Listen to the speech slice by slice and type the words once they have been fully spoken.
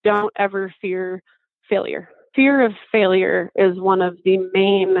don't ever fear failure. Fear of failure is one of the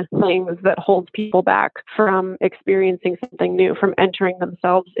main things that holds people back from experiencing something new, from entering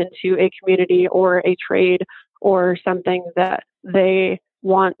themselves into a community or a trade or something that they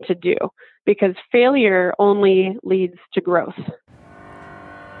want to do, because failure only leads to growth.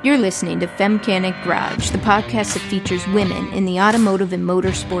 You're listening to Femcanic Garage, the podcast that features women in the automotive and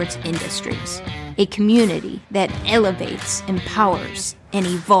motorsports industries. A community that elevates, empowers, and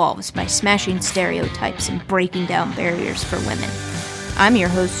evolves by smashing stereotypes and breaking down barriers for women. I'm your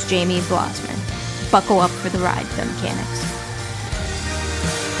host, Jamie Blosman. Buckle up for the ride, Femcanics.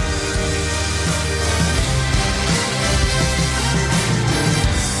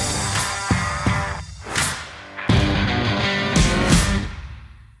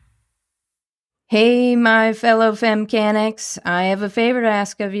 Hey, my fellow Femcanics, I have a favor to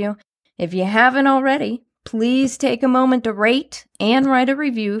ask of you. If you haven't already, please take a moment to rate and write a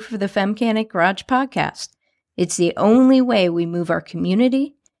review for the Femcanic Garage podcast. It's the only way we move our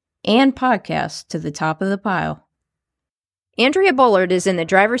community and podcast to the top of the pile. Andrea Bullard is in the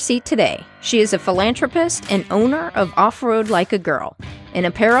driver's seat today. She is a philanthropist and owner of Off-Road Like a Girl, an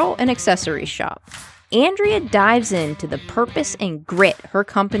apparel and accessories shop. Andrea dives into the purpose and grit her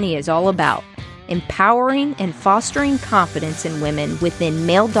company is all about, empowering and fostering confidence in women within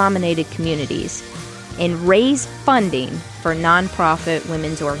male-dominated communities, and raise funding for nonprofit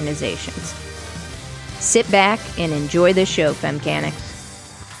women's organizations. Sit back and enjoy the show, Femcanics.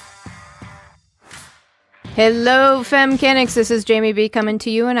 Hello, Femcanics. This is Jamie B. coming to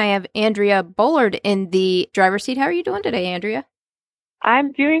you, and I have Andrea Bullard in the driver's seat. How are you doing today, Andrea?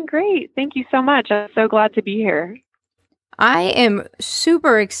 I'm doing great. Thank you so much. I'm so glad to be here. I am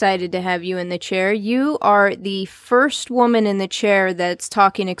super excited to have you in the chair. You are the first woman in the chair that's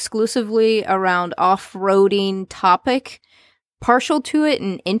talking exclusively around off-roading topic, partial to it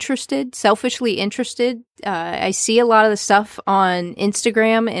and interested, selfishly interested. I see a lot of the stuff on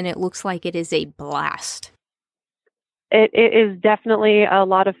Instagram, and it looks like it is a blast. It is definitely a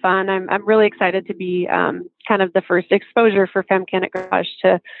lot of fun. I'm really excited to be kind of the first exposure for Femcanic Garage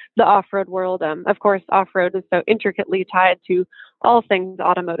to the off-road world. Of course, off-road is so intricately tied to all things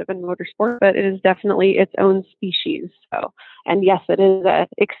automotive and motorsport, but it is definitely its own species. So, and yes, it is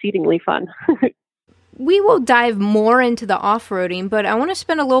exceedingly fun. We will dive more into the off-roading, but I want to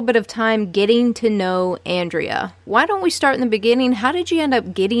spend a little bit of time getting to know Andrea. Why don't we start in the beginning? How did you end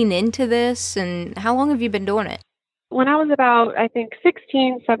up getting into this, and how long have you been doing it? When I was about, I think,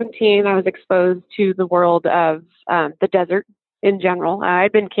 16, 17, I was exposed to the world of the desert in general.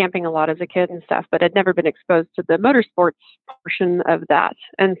 I'd been camping a lot as a kid and stuff, but I'd never been exposed to the motorsports portion of that.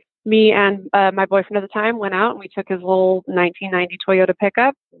 And me and my boyfriend at the time went out and we took his little 1990 Toyota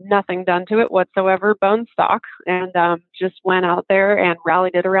pickup, nothing done to it whatsoever, bone stock, and just went out there and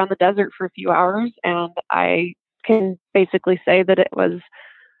rallied it around the desert for a few hours. And I can basically say that it was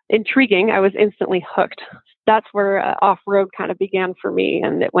intriguing. I was instantly hooked. That's where off-road kind of began for me.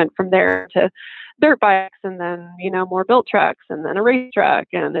 And it went from there to dirt bikes and then, more built trucks and then a race truck.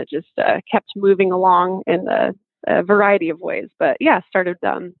 And it just kept moving along in a variety of ways. But yeah, started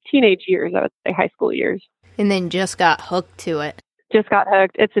teenage years, I would say high school years. And then just got hooked to it. Just got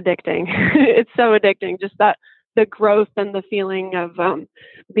hooked. It's addicting. It's so addicting. Just the growth and the feeling of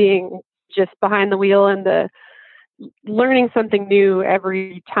being just behind the wheel and the learning something new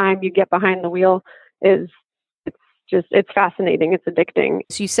every time you get behind the wheel it's fascinating. It's addicting.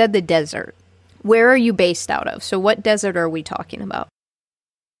 So you said the desert. Where are you based out of? So what desert are we talking about?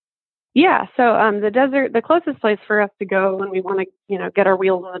 Yeah, so the desert, the closest place for us to go when we want to, get our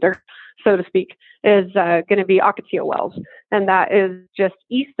wheels on the dirt, so to speak, is going to be Ocotillo Wells. And that is just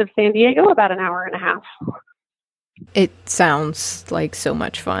east of San Diego, about an hour and a half. It sounds like so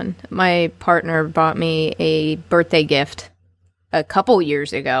much fun. My partner bought me a birthday gift a couple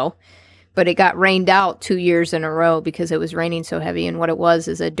years ago, but it got rained out 2 years in a row because it was raining so heavy. And what it was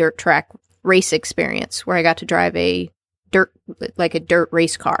is a dirt track race experience where I got to drive a dirt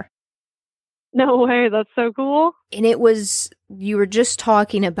race car. No way. That's so cool. And you were just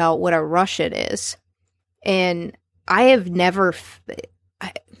talking about what a rush it is. And I have never,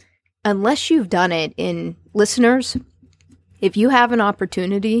 unless you've done it, in listeners, if you have an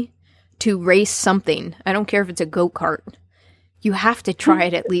opportunity to race something, I don't care if it's a go-kart, you have to try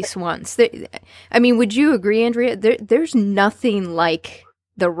it at least once. I mean, would you agree, Andrea? There's nothing like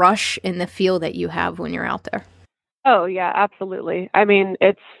the rush and the feel that you have when you're out there. Oh, yeah, absolutely. I mean,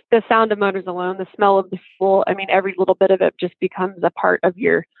 it's the sound of motors alone, the smell of the fuel. I mean, every little bit of it just becomes a part of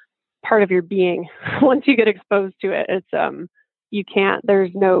your being. Once you get exposed to it, it's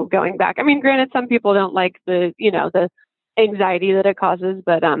there's no going back. I mean, granted, some people don't like the anxiety that it causes,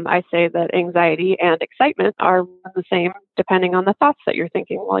 but I say that anxiety and excitement are the same depending on the thoughts that you're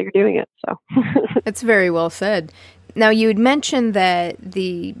thinking while you're doing it. So That's very well said. Now, you had mentioned that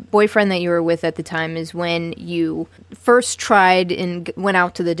the boyfriend that you were with at the time is when you first tried and went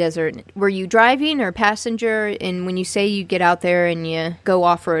out to the desert. Were you driving or passenger? And when you say you get out there and you go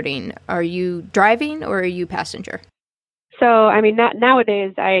off-roading, are you driving or are you passenger? So, I mean,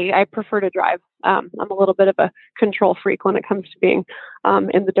 nowadays I prefer to drive. I'm a little bit of a control freak when it comes to being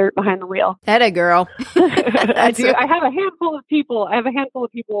in the dirt behind the wheel. Atta girl. I do. I have a handful of people. I have a handful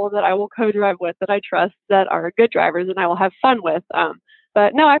of people that I will co-drive with that I trust that are good drivers and I will have fun with.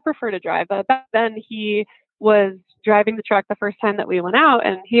 But no, I prefer to drive. Back then, he was driving the truck the first time that we went out,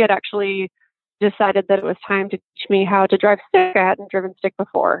 and he had actually decided that it was time to teach me how to drive stick. I hadn't driven stick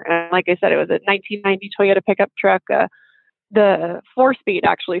before, and like I said, it was a 1990 Toyota pickup truck. The four-speed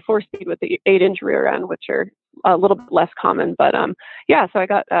with the 8-inch rear end, which are a little bit less common. But yeah, so I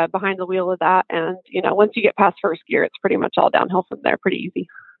got behind the wheel of that. And, once you get past first gear, it's pretty much all downhill from there. Pretty easy.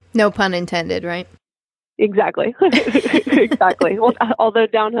 No pun intended, right? Exactly. Exactly. Well, although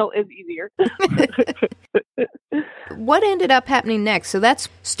downhill is easier. What ended up happening next? So that's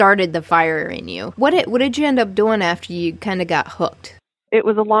started the fire in you. What did you end up doing after you kind of got hooked? It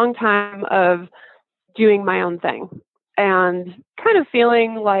was a long time of doing my own thing. And kind of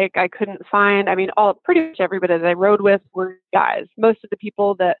feeling like I couldn't find, pretty much everybody that I rode with were guys. Most of the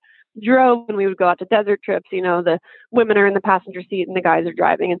people that drove when we would go out to desert trips, the women are in the passenger seat and the guys are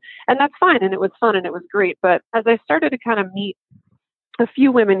driving. And that's fine. And it was fun and it was great. But as I started to kind of meet a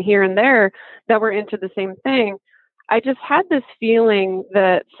few women here and there that were into the same thing, I just had this feeling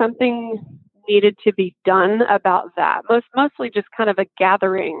that something needed to be done about that. Mostly just kind of a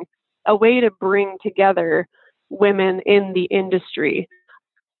gathering, a way to bring together women in the industry.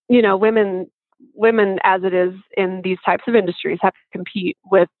 Women as it is in these types of industries have to compete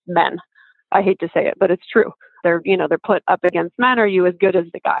with men. I hate to say it, but it's true. They're put up against men. Are you as good as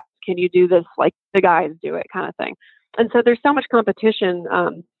the guys? Can you do this like the guys do it, kind of thing? And so there's so much competition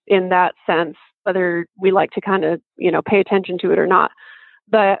in that sense, whether we like to kind of, pay attention to it or not.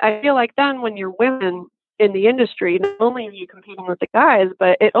 But I feel like then when you're women in the industry, not only are you competing with the guys,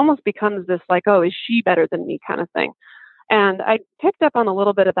 but it almost becomes this like, oh, is she better than me kind of thing. And I picked up on a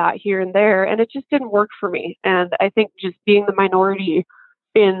little bit of that here and there, and it just didn't work for me. And I think just being the minority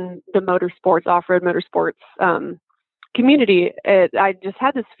in the off-road motorsports community, I just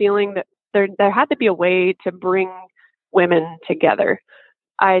had this feeling that there had to be a way to bring women together.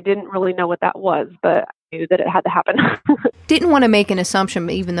 I didn't really know what that was, but I knew that it had to happen. Didn't want to make an assumption,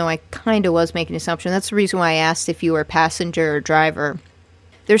 but even though I kind of was making an assumption, that's the reason why I asked if you were passenger or driver.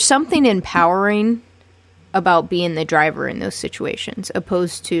 There's something empowering about being the driver in those situations,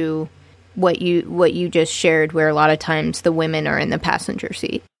 opposed to what you just shared, where a lot of times the women are in the passenger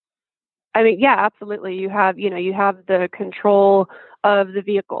seat. Yeah, absolutely. You have the control of the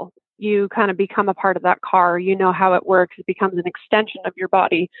vehicle. You kind of become a part of that car. You know how it works. It becomes an extension of your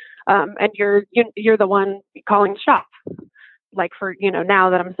body, and you're the one calling the shots. Like for now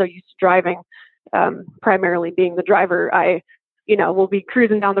that I'm so used to driving, primarily being the driver, I will be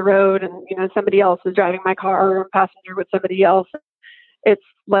cruising down the road, and somebody else is driving my car, or I'm a passenger with somebody else. It's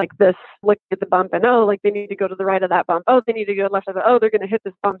like this: look at the bump, and they need to go to the right of that bump. Oh, they need to go left of it. Oh, they're going to hit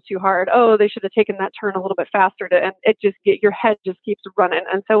this bump too hard. Oh, they should have taken that turn a little bit faster. And your head just keeps running.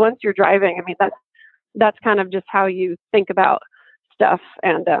 And so once you're driving, that's kind of just how you think about stuff.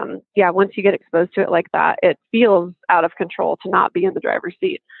 And once you get exposed to it like that, it feels out of control to not be in the driver's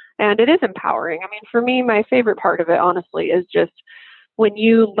seat. And it is empowering. For me, my favorite part of it, honestly, is just when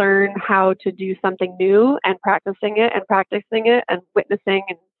you learn how to do something new and practicing it and witnessing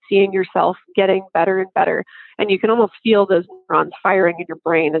and seeing yourself getting better and better. And you can almost feel those neurons firing in your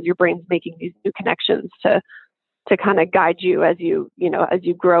brain as your brain's making these new connections to kind of guide you as you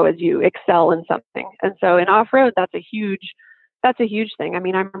grow, as you excel in something. And so in off-road, that's a huge thing. I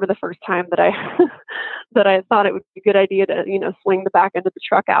remember the first time that I thought it would be a good idea to, swing the back end of the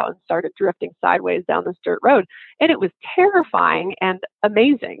truck out and started drifting sideways down this dirt road. And it was terrifying and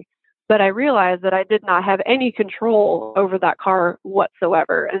amazing. But I realized that I did not have any control over that car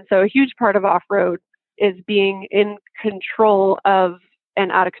whatsoever. And so a huge part of off-road is being in control of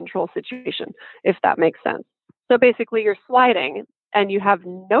an out of control situation, if that makes sense. So basically you're sliding and you have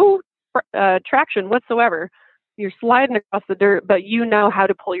no traction whatsoever. You're sliding across the dirt, but you know how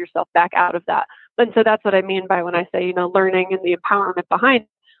to pull yourself back out of that. And so that's what I mean by when I say, learning and the empowerment behind it.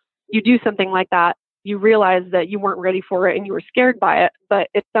 You do something like that, you realize that you weren't ready for it and you were scared by it, but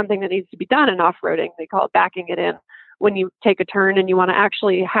it's something that needs to be done in off-roading. They call it backing it in, when you take a turn and you want to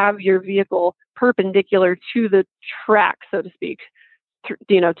actually have your vehicle perpendicular to the track, so to speak,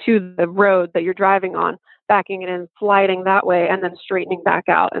 to the road that you're driving on, backing it in, sliding that way, and then straightening back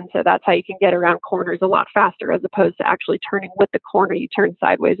out. And so that's how you can get around corners a lot faster, as opposed to actually turning with the corner. You turn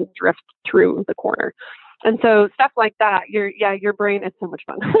sideways and drift through the corner. And so stuff like that, your brain is so much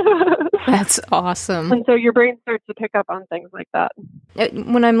fun. That's awesome. And so your brain starts to pick up on things like that.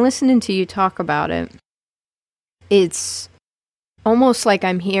 When I'm listening to you talk about it, it's almost like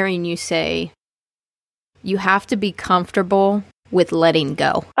I'm hearing you say, you have to be comfortable with letting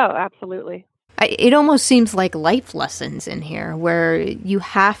go. Oh, absolutely. It almost seems like life lessons in here, where you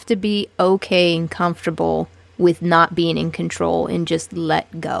have to be okay and comfortable with not being in control and just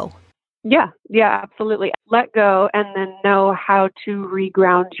let go. Yeah, absolutely. Let go and then know how to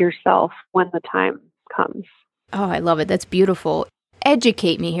reground yourself when the time comes. Oh, I love it. That's beautiful.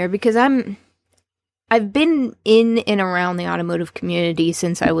 Educate me here, because I've been in and around the automotive community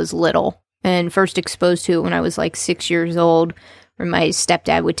since I was little, and first exposed to it when I was like 6 years old, where my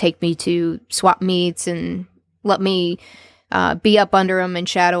stepdad would take me to swap meets and let me be up under them and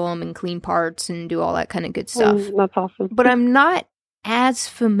shadow them and clean parts and do all that kind of good stuff. That's awesome. But I'm not as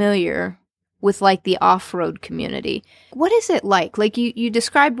familiar with like the off-road community. What is it like? Like you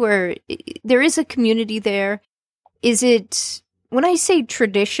described where there is a community there. Is it, when I say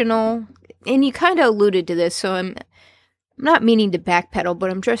traditional, and you kind of alluded to this, so I'm not meaning to backpedal,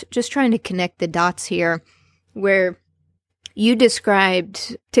 but I'm just trying to connect the dots here, where you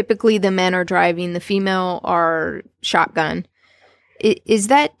described typically the men are driving, the female are shotgun. Is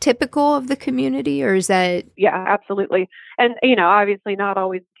that typical of the community, or is that? Yeah, absolutely. And, obviously not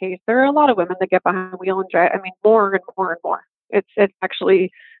always the case. There are a lot of women that get behind the wheel and drive. I mean, more and more and more. It's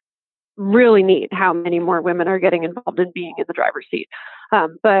actually really neat how many more women are getting involved in being in the driver's seat.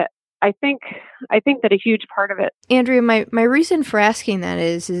 But I think that a huge part of it. Andrea, my reason for asking that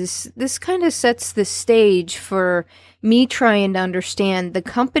is this kind of sets the stage for me trying to understand the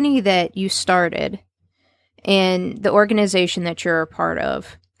company that you started and the organization that you're a part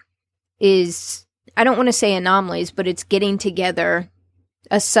of is, I don't want to say anomalies, but it's getting together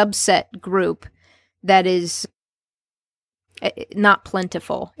a subset group that is not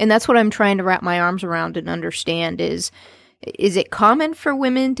plentiful. And that's what I'm trying to wrap my arms around and understand is it common for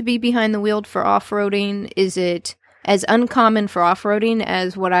women to be behind the wheel for off-roading? Is it as uncommon for off-roading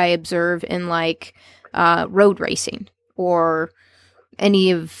as what I observe in like road racing or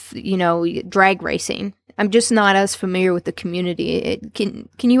any of, drag racing? I'm just not as familiar with the community.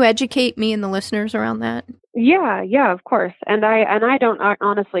 Can you educate me and the listeners around that? Yeah, of course. And I don't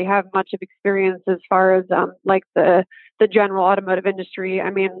honestly have much of experience as far as like the general automotive industry.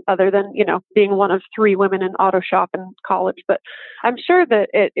 I mean, other than, being one of 3 women in auto shop in college, but I'm sure that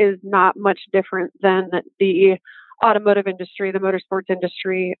it is not much different than the automotive industry, the motorsports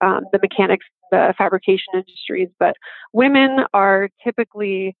industry, the mechanics, the fabrication industries. But women are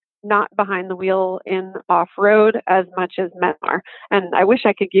typically not behind the wheel in off-road as much as men are. And I wish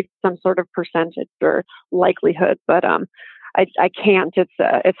I could give some sort of percentage or likelihood, but I can't.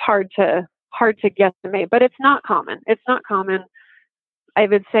 It's hard to guesstimate, but it's not common. It's not common. I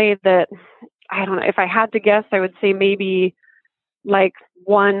would say that, I don't know, if I had to guess, I would say maybe like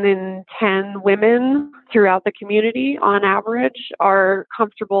 1 in 10 women throughout the community on average are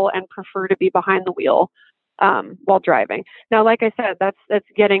comfortable and prefer to be behind the wheel while driving. Now, like I said, that's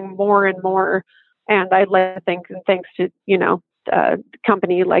getting more and more. And I'd like to think, and thanks to,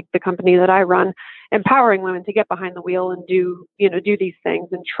 company like the company that I run, empowering women to get behind the wheel and do these things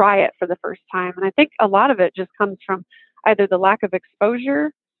and try it for the first time. And I think a lot of it just comes from either the lack of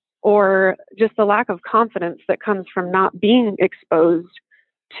exposure or just the lack of confidence that comes from not being exposed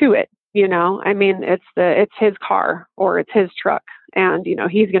to it. I mean, it's his car or it's his truck, and,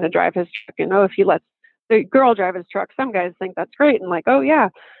 he's going to drive his truck. If he lets the girl drive his truck, some guys think that's great and like, oh yeah,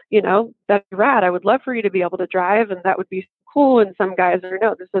 that's rad. I would love for you to be able to drive, and that would be cool. And some guys are,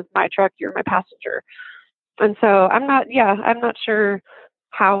 no, this is my truck, you're my passenger. And so I'm not sure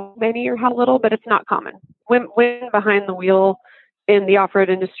how many or how little, but it's not common. Women behind the wheel in the off-road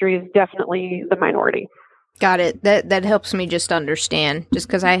industry is definitely the minority. Got it. That helps me just understand, just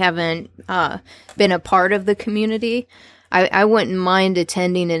because I haven't been a part of the community. I wouldn't mind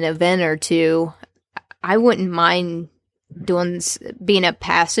attending an event or two. I wouldn't mind being a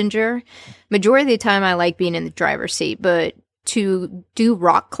passenger. Majority of the time I like being in the driver's seat, but to do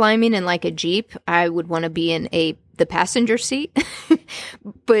rock climbing in like a Jeep, I would want to be in the passenger seat.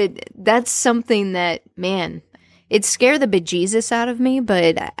 But that's something that, man, it'd scare the bejesus out of me,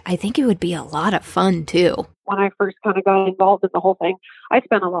 but I think it would be a lot of fun too. when I first kind of got involved in the whole thing. I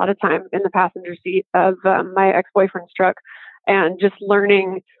spent a lot of time in the passenger seat of my ex-boyfriend's truck and just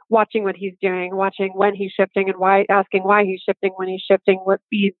learning, watching what he's doing, watching when he's shifting and why, asking why he's shifting, when he's shifting, what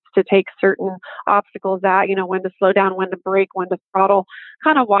speeds to take certain obstacles at, when to slow down, when to brake, when to throttle,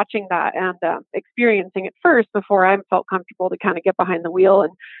 kind of watching that and experiencing it first before I felt comfortable to kind of get behind the wheel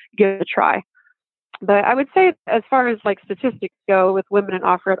and give it a try. But I would say as far as like statistics go with women in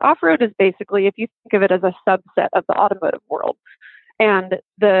off-road is basically, if you think of it as a subset of the automotive world. And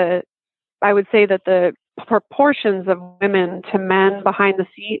I would say that the proportions of women to men behind the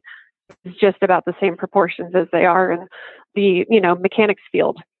seat is just about the same proportions as they are in the, mechanics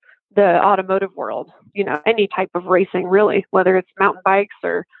field, the automotive world, any type of racing really, whether it's mountain bikes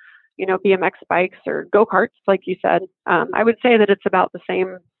or, BMX bikes or go-karts, like you said. I would say that it's about the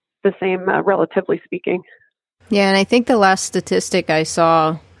same, relatively speaking. Yeah, and I think the last statistic I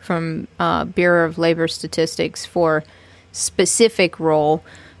saw from Bureau of Labor Statistics for specific role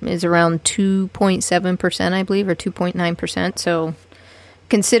is around 2.7%, I believe, or 2.9%. So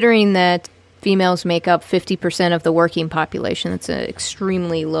considering that females make up 50% of the working population, that's an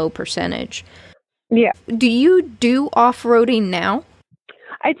extremely low percentage. Yeah. Do you do off-roading now?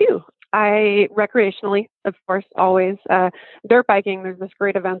 I do. I recreationally, of course, always. Dirt biking, there's this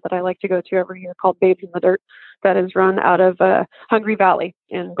great event that I like to go to every year called Babes in the Dirt that is run out of Hungry Valley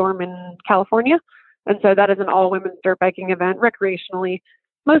in Gorman, California. And so that is an all-women's dirt biking event recreationally,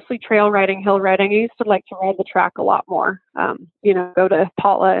 mostly trail riding, hill riding. I used to like to ride the track a lot more, go to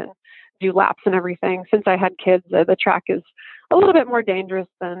Paula and do laps and everything. Since I had kids, the track is a little bit more dangerous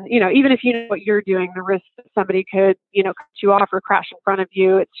than, even if you know what you're doing, the risk that somebody could, cut you off or crash in front of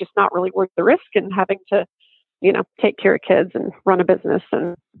you, it's just not really worth the risk and having to, take care of kids and run a business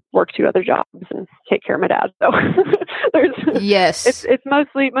and work 2 other jobs and take care of my dad. So yes, it's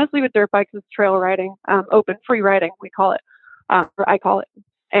mostly with dirt bikes, it's trail riding, open free riding, we call it, or I call it.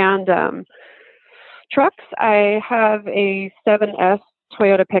 And trucks, I have a 7S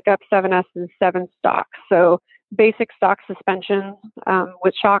Toyota pickup. 7S is 7 stock. So basic stock suspension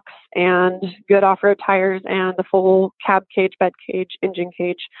with shocks and good off-road tires and the full cab cage, bed cage, engine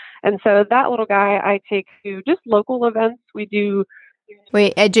cage. And so that little guy I take to just local events. We do.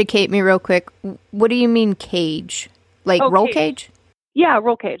 Wait, educate me real quick. What do you mean cage? Like roll cage? Yeah,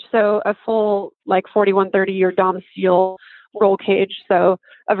 roll cage. So a full 4130 or Dom Steel roll cage. So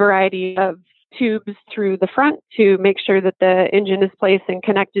a variety of tubes through the front to make sure that the engine is placed and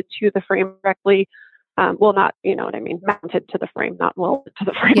connected to the frame correctly. Not, mounted to the frame, not welded to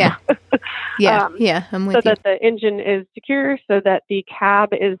the frame. Yeah. Yeah. I'm with you. So that the engine is secure, so that the cab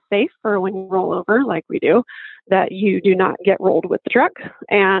is safe for when you roll over, like we do, that you do not get rolled with the truck.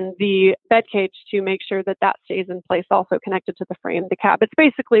 And the bed cage to make sure that that stays in place, also connected to the frame, the cab. It's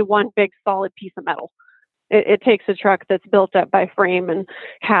basically one big solid piece of metal. It takes a truck that's built up by frame and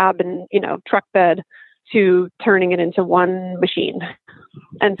cab and, truck bed to turning it into one machine.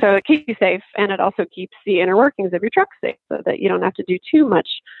 And so it keeps you safe, and it also keeps the inner workings of your truck safe so that you don't have to do too much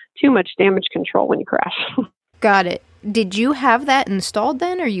damage control when you crash. Got it. Did you have that installed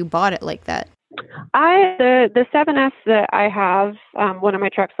then, or you bought it like that? The 7S that I have, one of my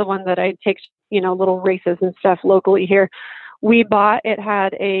trucks, the one that I take, little races and stuff locally here, we bought, it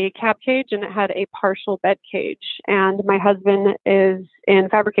had a cab cage and it had a partial bed cage. And my husband is in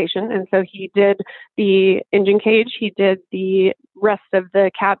fabrication. And so he did the engine cage. He did the rest of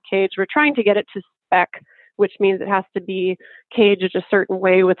the cab cage. We're trying to get it to spec, which means it has to be caged a certain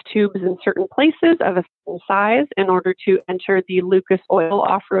way with tubes in certain places of a certain size in order to enter the Lucas Oil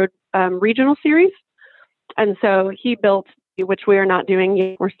Off-Road Regional Series. And so he built, which we are not doing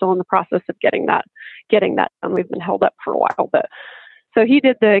yet. We're still in the process of getting that done. We've been held up for a while, but so he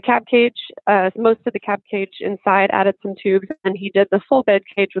did the cab cage, most of the cab cage inside, added some tubes, and he did the full bed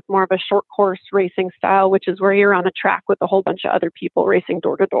cage with more of a short course racing style, which is where you're on a track with a whole bunch of other people racing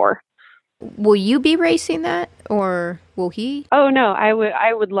door to door. Will you be racing that, or will he? Oh no,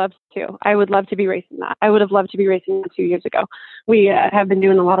 I would love to. I would love to be racing that. I would have loved to be racing that 2 years ago. We have been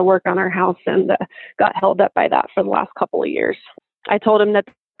doing a lot of work on our house and got held up by that for the last couple of years. I told him that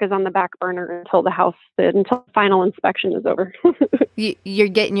is on the back burner until the final inspection is over. You're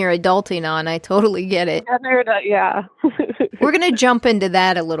getting your adulting on. I totally get it. Yeah. We're going to jump into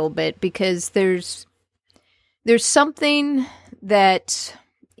that a little bit because there's something that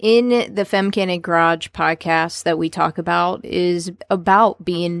in the Femcanic Garage podcast that we talk about is about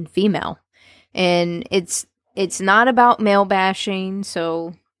being female. And it's not about male bashing,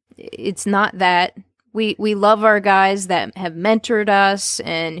 so it's not that. We love our guys that have mentored us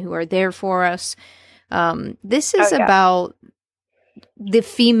and who are there for us. This is about the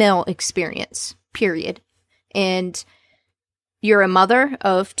female experience, period. And you're a mother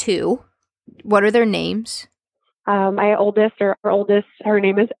of two. What are their names? My oldest, or our oldest, her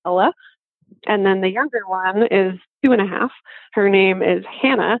name is Ella. And then the younger one is 2.5. Her name is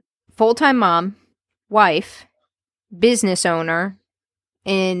Hannah. Full-time mom, wife, business owner,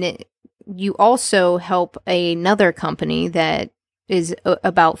 and you also help another company that is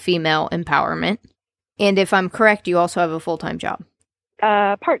about female empowerment. And if I'm correct, you also have a full-time job.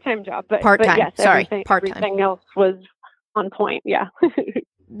 Part-time job, but part-time. Yes, Sorry, part-time. Everything else was on point. Yeah.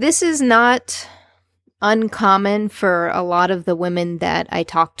 This is not uncommon for a lot of the women that I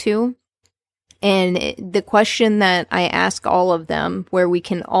talk to. And the question that I ask all of them, where we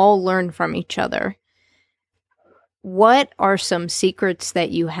can all learn from each other, what are some secrets that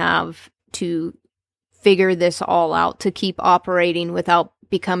you have to figure this all out, to keep operating without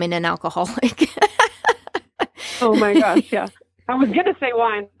becoming an alcoholic? Oh my gosh, yeah. I was going to say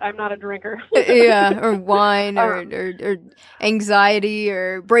wine. I'm not a drinker. Yeah, or wine, or anxiety,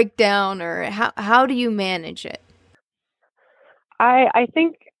 or breakdown, or how do you manage it? I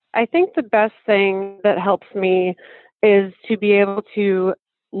think the best thing that helps me is to be able to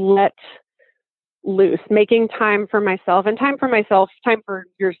let loose, making time for myself. And time for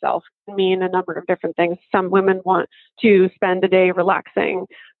yourself can mean a number of different things. Some women want to spend a day relaxing,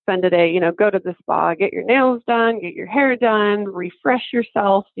 spend a day, go to the spa, get your nails done, get your hair done, refresh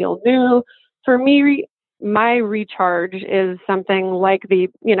yourself, feel new. For me, my recharge is something like the,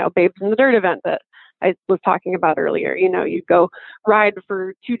 Babes in the Dirt event that I was talking about earlier. You go ride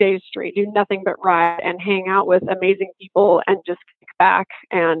for 2 days straight, do nothing but ride and hang out with amazing people and just kick back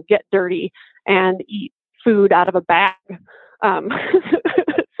and get dirty and eat food out of a bag.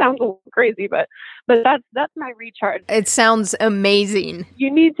 Sounds a little crazy, but that's my recharge. It sounds amazing.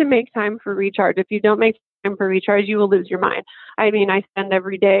 You need to make time for recharge. If you don't make time for recharge, you will lose your mind. I mean, I spend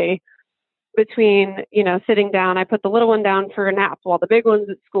every day between, sitting down. I put the little one down for a nap while the big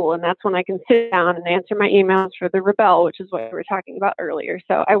one's at school, and that's when I can sit down and answer my emails for the Rebelle, which is what we were talking about earlier.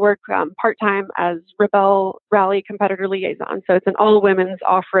 So I work part-time as Rebelle Rally Competitor Liaison. So it's an all-women's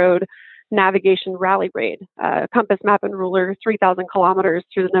off-road navigation rally raid, compass, map, and ruler, 3,000 kilometers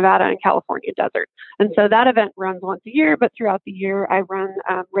through the Nevada and California desert. And so that event runs once a year, but throughout the year, I run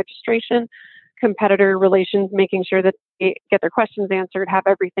registration, competitor relations, making sure that they get their questions answered, have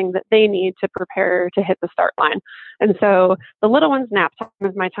everything that they need to prepare to hit the start line. And so the little one's nap time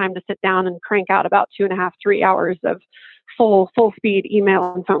is my time to sit down and crank out about 2.5, 3 hours of full speed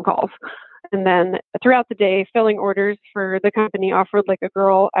email and phone calls. And then throughout the day, filling orders for the company Off-Road Like a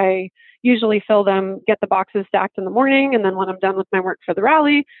Girl. I usually fill them, get the boxes stacked in the morning. And then when I'm done with my work for the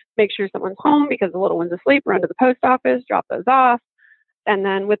rally, make sure someone's home because the little one's asleep, run to the post office, drop those off. And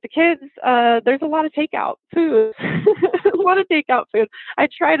then with the kids, there's a lot of takeout food, a lot of takeout food. I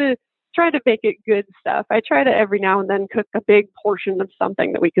try to make it good stuff. I try to every now and then cook a big portion of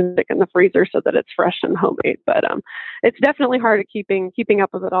something that we can stick in the freezer so that it's fresh and homemade. But it's definitely hard at keeping up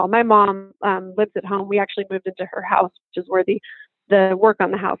with it all. My mom lives at home. We actually moved into her house, which is where the work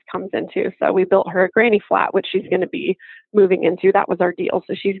on the house comes into. So we built her a granny flat, which she's going to be moving into. That was our deal.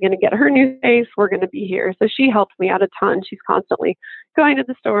 So she's going to get her new space. We're going to be here. So she helps me out a ton. She's constantly going to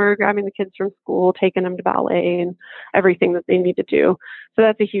the store, grabbing the kids from school, taking them to ballet and everything that they need to do. So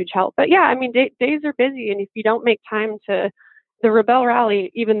that's a huge help. But yeah, I mean, days are busy. And if you don't make time to the Rebelle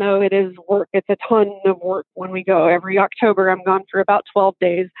Rally, even though it is work, it's a ton of work when we go. Every October, I'm gone for about 12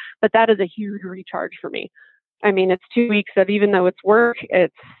 days. But that is a huge recharge for me. I mean, it's 2 weeks of, even though it's work,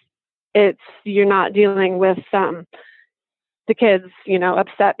 it's you're not dealing with the kids,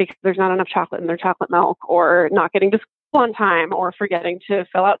 upset because there's not enough chocolate in their chocolate milk, or not getting to school on time, or forgetting to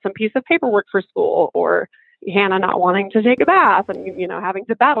fill out some piece of paperwork for school, or Hannah not wanting to take a bath and, having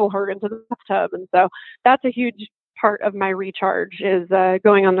to battle her into the bathtub. And so that's a huge part of my recharge is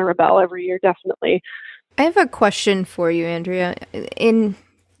going on the Rebelle every year, definitely. I have a question for you, Andrea.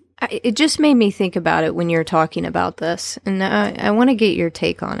 It just made me think about it when you're talking about this, and I want to get your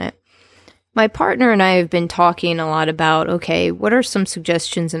take on it. My partner and I have been talking a lot about, okay, what are some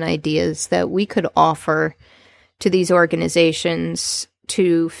suggestions and ideas that we could offer to these organizations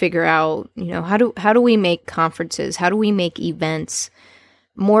to figure out, how do we make conferences, how do we make events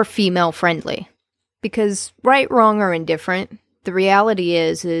more female friendly? Because right, wrong, or indifferent, the reality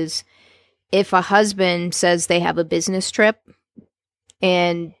is if a husband says they have a business trip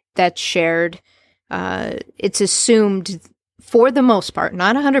and that's shared, it's assumed for the most part,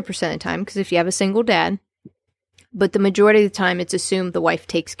 not 100% of the time, because if you have a single dad, but the majority of the time it's assumed the wife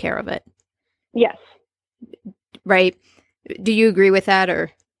takes care of it. Yes. Right? Do you agree with that,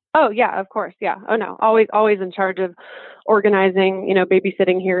 or? Oh yeah, of course. Yeah. Oh no, always in charge of organizing,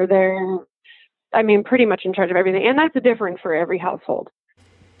 babysitting here or there, I mean, pretty much in charge of everything. And that's different for every household.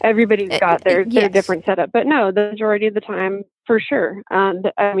 Everybody's got their different setup. But no, the majority of the time, for sure.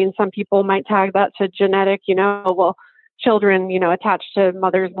 I mean, some people might tag that to genetic, well, children, attach to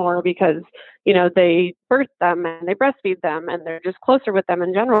mothers more because, they birth them and they breastfeed them and they're just closer with them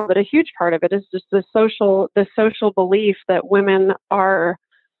in general. But a huge part of it is just the social belief that women are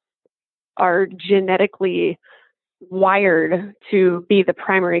genetically wired to be the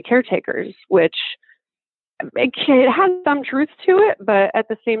primary caretakers, which it has some truth to it, but at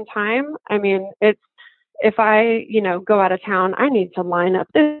the same time, I mean, if I, go out of town, I need to line up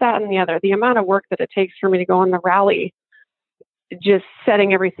this, that, and the other. The amount of work that it takes for me to go on the rally, just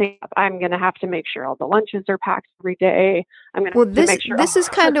setting everything up, I'm going to have to make sure all the lunches are packed every day. I'm going to make sure. This is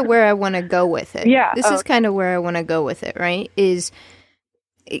kind of where I want to go with it. Yeah. This is kind of where I want to go with it, right?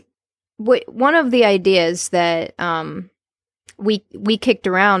 One of the ideas that we kicked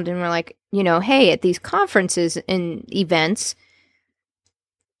around and we're like, hey, at these conferences and events,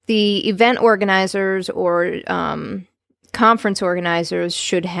 the event organizers or conference organizers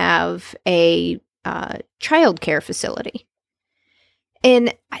should have a childcare facility.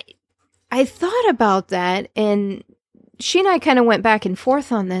 And I thought about that, and she and I kind of went back and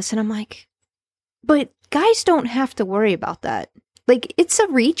forth on this, and I'm like, but guys don't have to worry about that. Like, it's a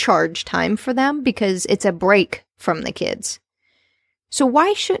recharge time for them because it's a break from the kids. So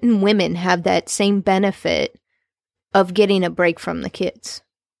why shouldn't women have that same benefit of getting a break from the kids?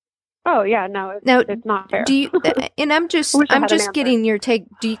 Oh yeah, no, it's not fair. And I'm just getting your take.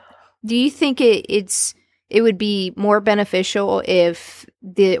 Do you think it would be more beneficial if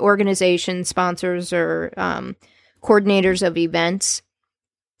the organization sponsors or coordinators of events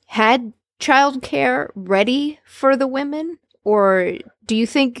had childcare ready for the women? Or do you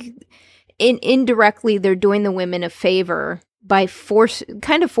think indirectly they're doing the women a favor by forcing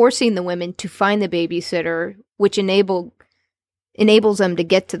the women to find the babysitter, which enables them to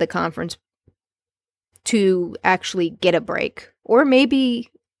get to the conference to actually get a break? Or maybe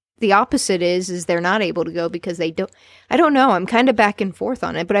the opposite is they're not able to go because they don't. I don't know. I'm kind of back and forth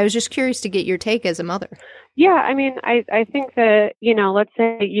on it, but I was just curious to get your take as a mother. Yeah, I mean, I think that, let's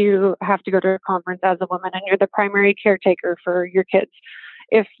say you have to go to a conference as a woman and you're the primary caretaker for your kids.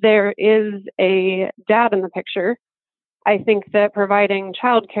 If there is a dad in the picture, I think that providing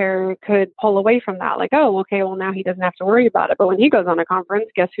childcare could pull away from that. Like, oh, okay, well, now he doesn't have to worry about it. But when he goes on a conference,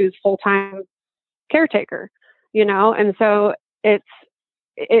 guess who's full-time caretaker? And so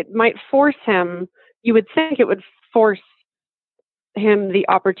it might force him. You would think it would force him the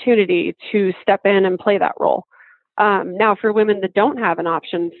opportunity to step in and play that role. Now, for women that don't have an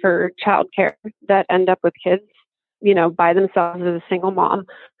option for childcare, that end up with kids, by themselves as a single mom,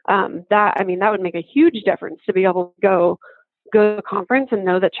 that would make a huge difference to be able to go to a conference and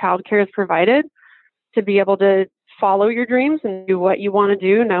know that childcare is provided, to be able to follow your dreams and do what you want to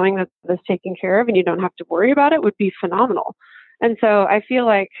do, knowing that it's taken care of and you don't have to worry about it, would be phenomenal. And so I feel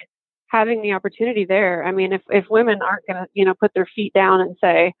like having the opportunity there, I mean, if women aren't going to, put their feet down and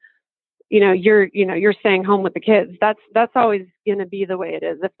say, you're staying home with the kids, that's always going to be the way it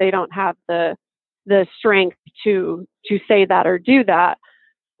is. If they don't have the strength to say that or do that.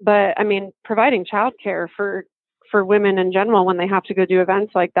 But I mean, providing childcare for women in general when they have to go do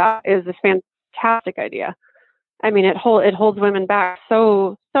events like that is a fantastic idea. I mean, it holds women back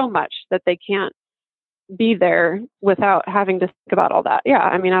so much that they can't be there without having to think about all that. Yeah,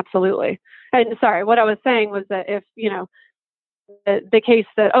 I mean, absolutely. And sorry, what I was saying was that if, the case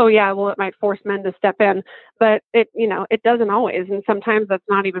that, oh yeah, well, it might force men to step in, but it doesn't always. And sometimes that's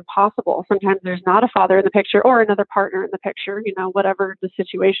not even possible. Sometimes there's not a father in the picture or another partner in the picture, whatever the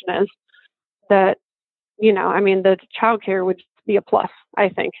situation is, that, the childcare would be a plus, I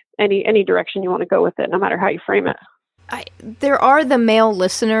think, any direction you want to go with it, no matter how you frame it. There are the male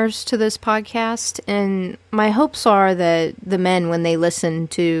listeners to this podcast, and my hopes are that the men, when they listen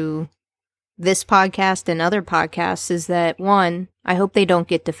to this podcast and other podcasts, is that, one, I hope they don't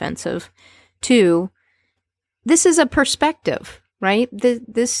get defensive. Two, this is a perspective, right?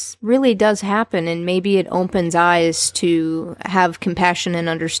 This really does happen, and maybe it opens eyes to have compassion and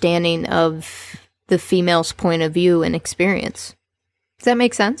understanding of the female's point of view and experience. Does that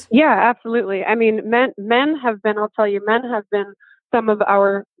make sense? Yeah, absolutely. I mean, men have been some of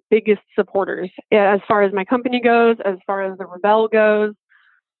our biggest supporters as far as my company goes, as far as the Rebel goes,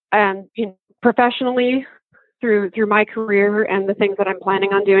 and professionally through my career and the things that I'm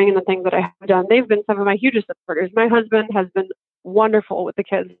planning on doing and the things that I have done. They've been some of my hugest supporters. My husband has been wonderful with the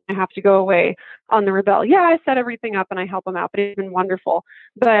kids. I have to go away on the Rebel. Yeah, I set everything up and I help him out, but he's been wonderful.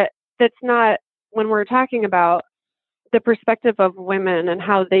 But that's not, when we're talking about the perspective of women and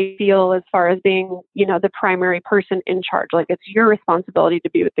how they feel as far as being, the primary person in charge. Like, it's your responsibility to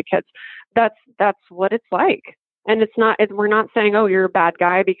be with the kids. That's what it's like. And we're not saying, oh, you're a bad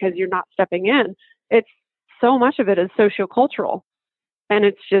guy because you're not stepping in. It's so much of it is sociocultural. And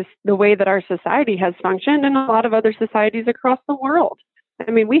it's just the way that our society has functioned and a lot of other societies across the world.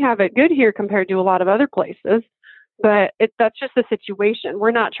 I mean, we have it good here compared to a lot of other places, but that's just the situation.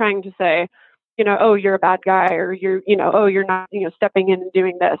 We're not trying to say, oh, you're a bad guy, or oh, you're not, stepping in and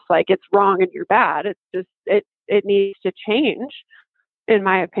doing this. Like, it's wrong and you're bad. It's just, it needs to change, in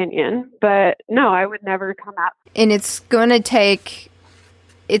my opinion. But no, I would never come out. And it's going to take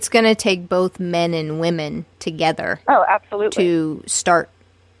both men and women together. Oh, absolutely. To start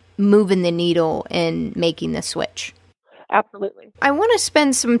moving the needle and making the switch. Absolutely. I want to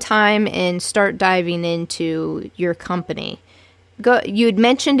spend some time and start diving into your company. You had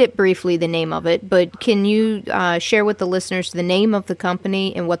mentioned it briefly, the name of it, but can you share with the listeners the name of the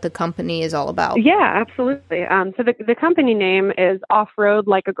company and what the company is all about? Yeah, absolutely. So the company name is Off-Road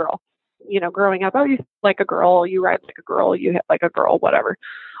Like a Girl. Growing up, oh, you like a girl, you ride like a girl, you hit like a girl, whatever.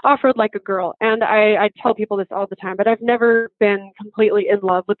 Off-Road Like a Girl. And I tell people this all the time, but I've never been completely in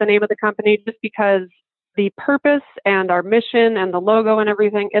love with the name of the company, just because the purpose and our mission and the logo and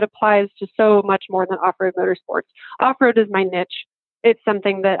everything, it applies to so much more than off-road motorsports. Off-road is my niche. It's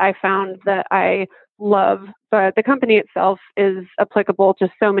something that I found that I love, but the company itself is applicable to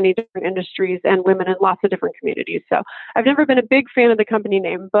so many different industries and women in lots of different communities. So I've never been a big fan of the company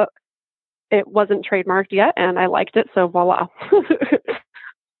name, but it wasn't trademarked yet and I liked it. So voila.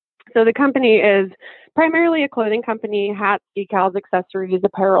 So the company is primarily a clothing company, hats, decals, accessories,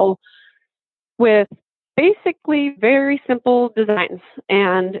 apparel, with basically very simple designs.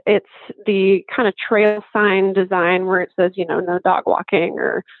 And it's the kind of trail sign design where it says, no dog walking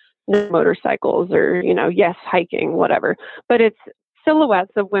or no motorcycles or, yes, hiking, whatever. But it's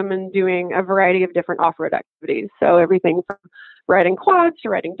silhouettes of women doing a variety of different off-road activities. So everything from riding quads to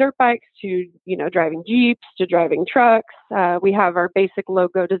riding dirt bikes to, driving Jeeps to driving trucks. We have our basic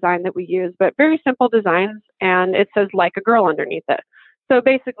logo design that we use, but very simple designs. And it says like a girl underneath it. So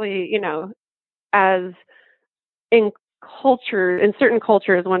basically, as in certain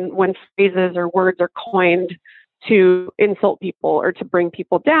cultures, when phrases or words are coined to insult people or to bring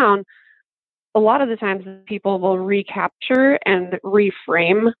people down, a lot of the times people will recapture and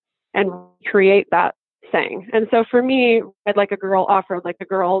reframe and create that saying. And so for me, ride like a girl, off-road like a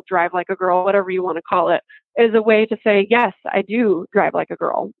girl, drive like a girl, whatever you want to call it, is a way to say, yes, I do drive like a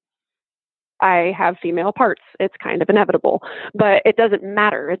girl. I have female parts. It's kind of inevitable, but it doesn't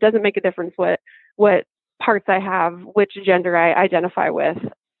matter. It doesn't make a difference what parts I have, which gender I identify with.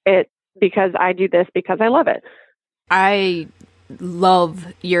 Because I do this because I love it. I love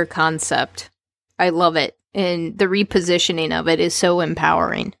your concept. I love it. And the repositioning of it is so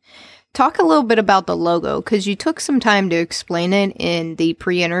empowering. Talk a little bit about the logo, because you took some time to explain it in the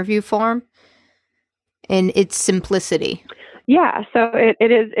pre-interview form and its simplicity. Yeah, so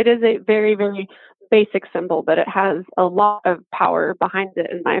it is a very, very basic symbol, but it has a lot of power behind it,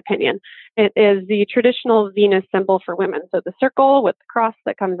 in my opinion. It is the traditional Venus symbol for women. So the circle with the cross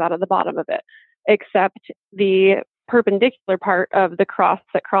that comes out of the bottom of it, except the perpendicular part of the cross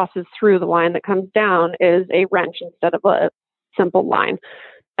that crosses through the line that comes down is a wrench instead of a simple line.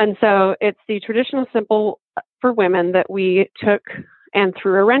 And so it's the traditional symbol for women that we took and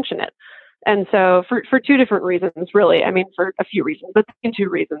threw a wrench in it. And so for two different reasons, really. I mean, for a few reasons, but in two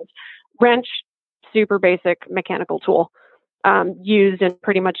reasons. Wrench, super basic mechanical tool, used in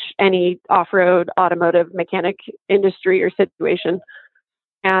pretty much any off-road automotive mechanic industry or situation.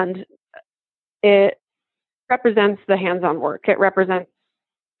 And it represents the hands-on work. It represents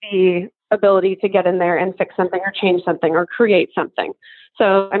the ability to get in there and fix something or change something or create something.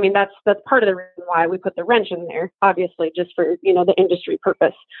 So, I mean, that's part of the reason why we put the wrench in there, obviously, just for, the industry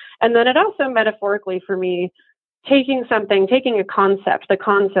purpose. And then it also metaphorically for me, taking a concept, the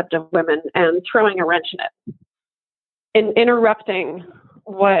concept of women, and throwing a wrench in it, and interrupting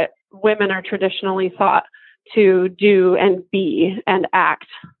what women are traditionally thought to do and be and act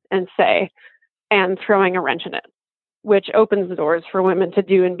and say, and throwing a wrench in it, which opens the doors for women to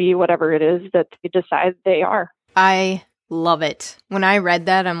do and be whatever it is that they decide they are. I love it. When I read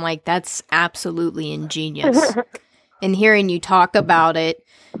that, I'm like, that's absolutely ingenious. And hearing you talk about it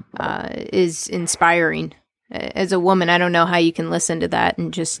is inspiring. As a woman, I don't know how you can listen to that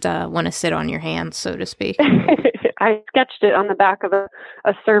and just want to sit on your hands, so to speak. I sketched it on the back of a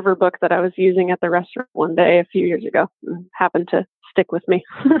server book that I was using at the restaurant one day a few years ago. It happened to stick with me.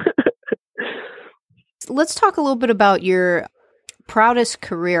 Let's talk a little bit about your proudest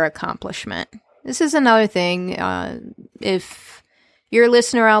career accomplishment. This is another thing. If you're a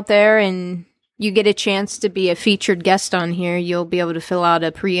listener out there and you get a chance to be a featured guest on here, you'll be able to fill out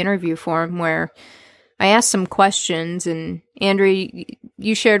a pre-interview form where I asked some questions. And Andrea,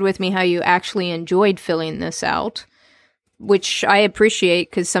 you shared with me how you actually enjoyed filling this out, which I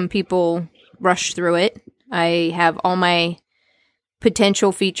appreciate because some people rush through it. I have all my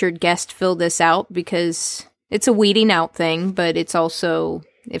potential featured guests fill this out because it's a weeding out thing, but it's also,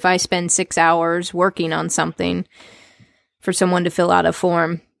 if I spend 6 hours working on something for someone to fill out a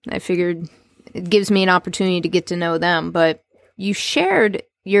form, I figured it gives me an opportunity to get to know them. But you shared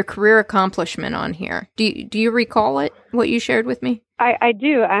your career accomplishment on here. Do you recall it, what you shared with me? I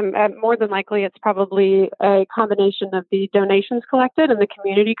do. I'm more than likely it's probably a combination of the donations collected and the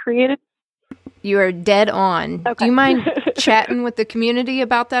community created. You are dead on. Okay. Do you mind chatting with the community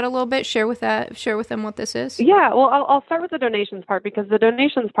about that a little bit? Share with them what this is. Yeah, well, I'll start with the donations part because the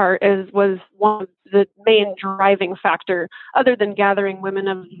donations part was one of the main driving factor, other than gathering women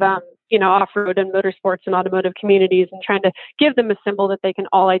of off-road and motorsports and automotive communities and trying to give them a symbol that they can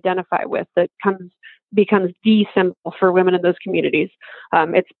all identify with that becomes the symbol for women in those communities.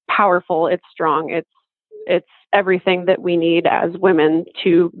 It's powerful. It's strong. It's everything that we need as women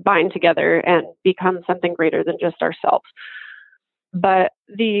to bind together and become something greater than just ourselves. But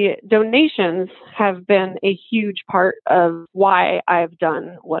the donations have been a huge part of why I've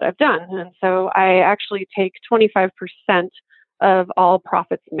done what I've done. And so I actually take 25% of all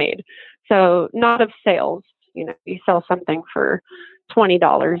profits made. So not of sales. You sell something for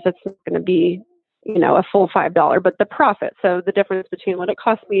 $20, it's not going to be a full $5, but the profit. So the difference between what it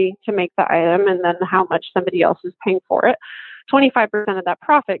costs me to make the item and then how much somebody else is paying for it, 25% of that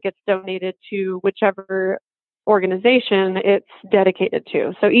profit gets donated to whichever organization it's dedicated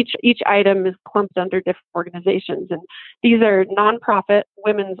to. So each item is clumped under different organizations, and these are nonprofit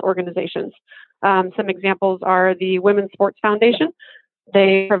women's organizations. Some examples are the Women's Sports Foundation.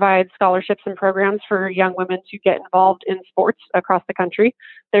 They provide scholarships and programs for young women to get involved in sports across the country.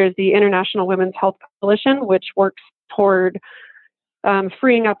 There's the International Women's Health Coalition, which works toward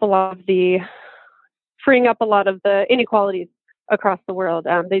freeing up a lot of the inequalities across the world.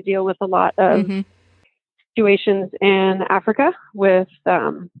 They deal with a lot of situations in Africa with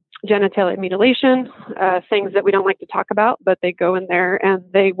genitalia mutilation, things that we don't like to talk about, but they go in there and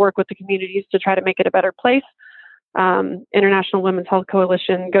they work with the communities to try to make it a better place. International Women's Health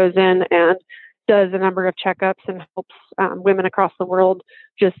Coalition goes in and does a number of checkups and helps women across the world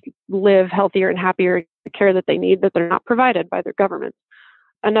just live healthier and happier, the care that they need that they're not provided by their governments.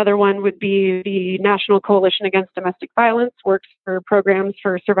 Another one would be the National Coalition Against Domestic Violence, works for programs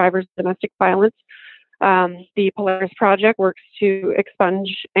for survivors of domestic violence. The Polaris Project works to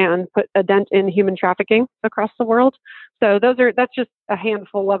expunge and put a dent in human trafficking across the world. So that's just a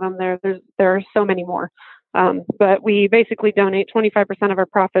handful of them. There are so many more. But we basically donate 25% of our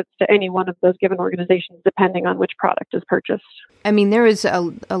profits to any one of those given organizations, depending on which product is purchased. I mean, there is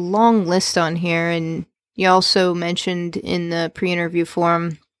a long list on here, and you also mentioned in the pre-interview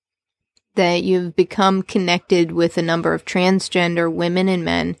form that you've become connected with a number of transgender women and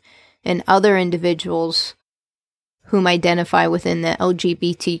men and other individuals whom identify within the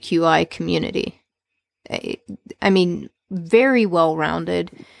LGBTQI community. I mean, very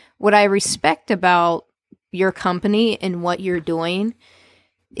well-rounded. What I respect about your company and what you're doing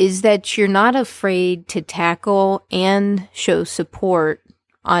is that you're not afraid to tackle and show support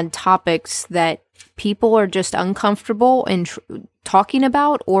on topics that people are just uncomfortable in talking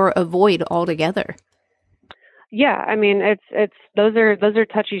about or avoid altogether. Yeah, I mean, those are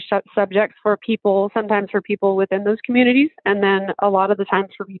touchy subjects for people, sometimes for people within those communities, and then a lot of the times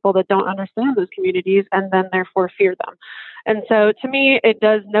for people that don't understand those communities and then therefore fear them. And so to me, it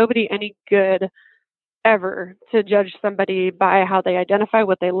does nobody any good ever to judge somebody by how they identify,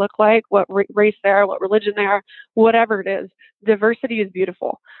 what they look like, what race they are, what religion they are, whatever it is. Diversity is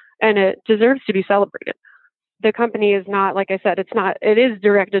beautiful and it deserves to be celebrated. The company is not, like I said, it is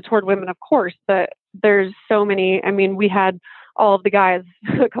directed toward women, of course, but there's so many. I mean, we had all of the guys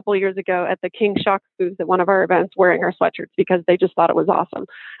a couple of years ago at the King Shock booth at one of our events wearing our sweatshirts because they just thought it was awesome.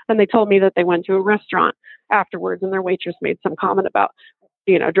 And they told me that they went to a restaurant afterwards and their waitress made some comment about,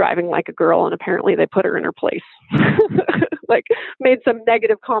 driving like a girl, and apparently they put her in her place. Like made some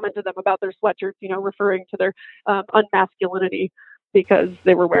negative comment to them about their sweatshirts, referring to their unmasculinity because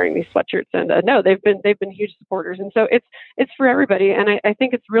they were wearing these sweatshirts. And no, they've been huge supporters. And so it's for everybody. And I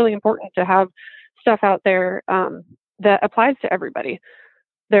think it's really important to have stuff out there that applies to everybody.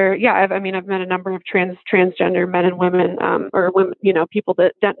 I've met a number of transgender men and women, or women, people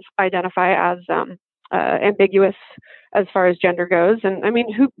that identify as ambiguous as far as gender goes. And I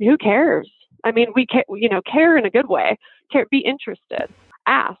mean, who cares? I mean, care in a good way. Care, be interested,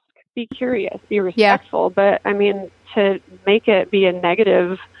 ask, be curious, be respectful. But I mean, to make it be a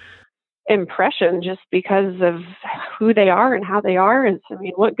negative impression just because of who they are and how they are is, I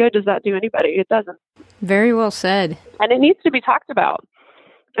mean, what good does that do anybody? It doesn't. Very well said. And it needs to be talked about.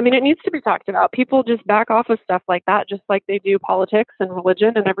 I mean, it needs to be talked about. People just back off of stuff like that, just like they do politics and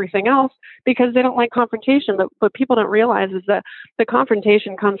religion and everything else, because they don't like confrontation. But what people don't realize is that the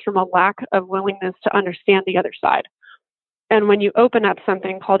confrontation comes from a lack of willingness to understand the other side. And when you open up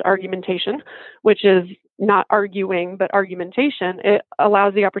something called argumentation, which is not arguing, but argumentation, it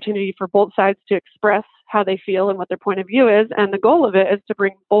allows the opportunity for both sides to express how they feel and what their point of view is. And the goal of it is to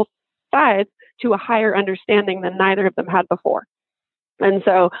bring both sides to a higher understanding than neither of them had before. And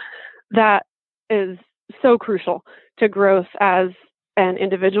so that is so crucial to growth as an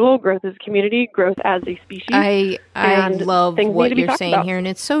individual, growth as a community, growth as a species. I love what you're saying here, and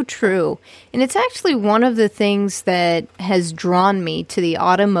it's so true. And it's actually one of the things that has drawn me to the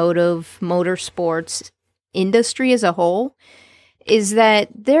automotive motorsports industry as a whole, is that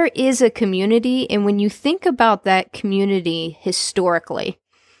there is a community, and when you think about that community historically,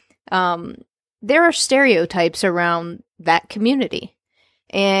 there are stereotypes around that community.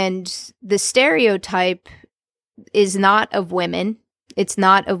 And the stereotype is not of women. It's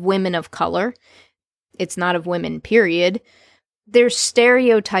not of women of color. It's not of women, period. There's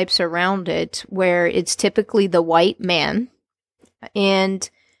stereotypes around it where it's typically the white man. And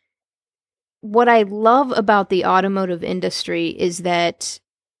what I love about the automotive industry is that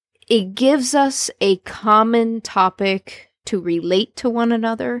it gives us a common topic to relate to one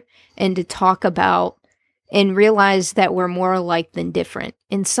another and to talk about and realize that we're more alike than different.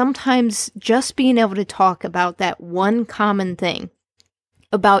 And sometimes just being able to talk about that one common thing,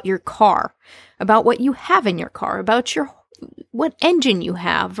 about your car, about what you have in your car, about what engine you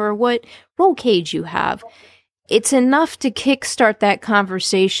have or what roll cage you have, it's enough to kickstart that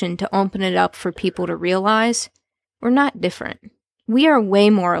conversation, to open it up for people to realize we're not different. We are way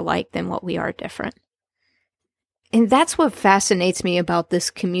more alike than what we are different. And that's what fascinates me about this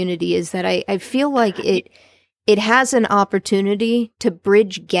community, is that I feel like it has an opportunity to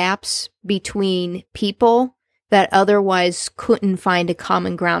bridge gaps between people that otherwise couldn't find a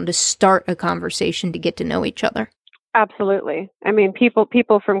common ground to start a conversation to get to know each other. Absolutely. I mean, people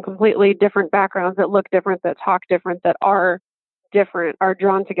from completely different backgrounds that look different, that talk different, that are different, are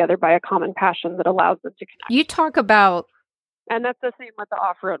drawn together by a common passion that allows them to connect. You talk about... And that's the same with the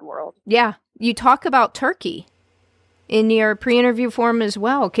off-road world. Yeah. You talk about Turkey in your pre-interview form as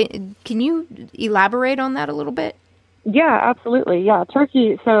well. Can you elaborate on that a little bit? Yeah, absolutely. Yeah,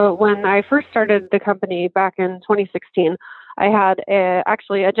 Turkey. So when I first started the company back in 2016, I had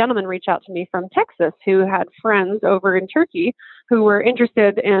actually a gentleman reach out to me from Texas who had friends over in Turkey who were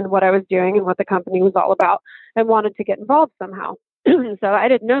interested in what I was doing and what the company was all about and wanted to get involved somehow. So I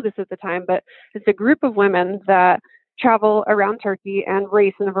didn't know this at the time, but it's a group of women that travel around Turkey and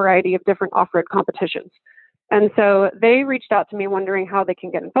race in a variety of different off-road competitions. And so they reached out to me wondering how they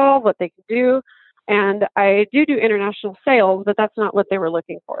can get involved, what they can do. And I do international sales, but that's not what they were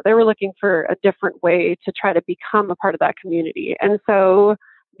looking for. They were looking for a different way to try to become a part of that community. And so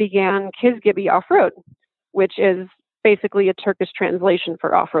began Kizgibi Off-Road, which is basically a Turkish translation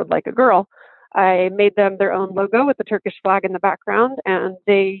for off-road like a girl. I made them their own logo with the Turkish flag in the background, and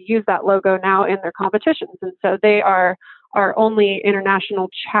they use that logo now in their competitions. And so they are our only international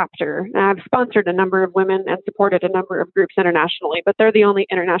chapter. And I've sponsored a number of women and supported a number of groups internationally, but they're the only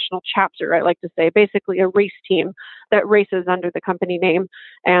international chapter, I like to say, basically a race team that races under the company name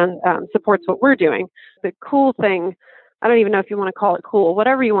and supports what we're doing. The cool thing, I don't even know if you want to call it cool,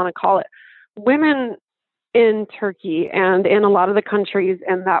 whatever you want to call it, women in Turkey and in a lot of the countries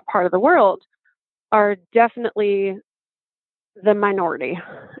in that part of the world are definitely the minority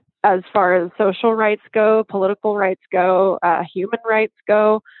as far as social rights go, political rights go, human rights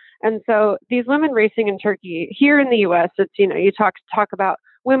go. And so these women racing in Turkey, here in the U.S., it's, you talk about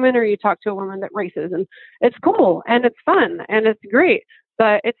women or you talk to a woman that races, and it's cool and it's fun and it's great,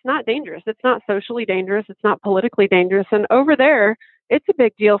 but it's not dangerous. It's not socially dangerous. It's not politically dangerous. And over there, it's a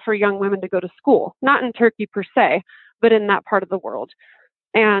big deal for young women to go to school, not in Turkey per se, but in that part of the world.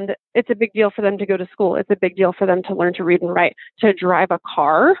 And it's a big deal for them to go to school. It's a big deal for them to learn to read and write. To drive a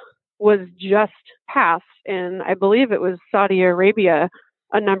car was just passed in, I believe it was Saudi Arabia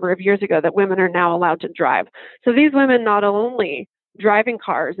a number of years ago, that women are now allowed to drive. So these women, not only driving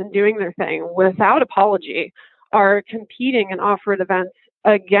cars and doing their thing without apology, are competing in off-road events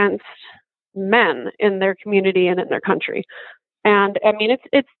against men in their community and in their country. And I mean,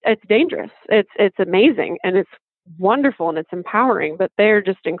 it's dangerous. It's amazing, and it's wonderful and it's empowering, but they're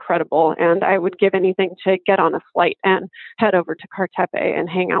just incredible. And I would give anything to get on a flight and head over to Kartepe and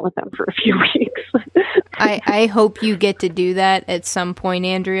hang out with them for a few weeks. I hope you get to do that at some point,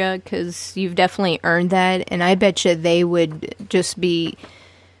 Andrea, because you've definitely earned that. And I bet you they would just be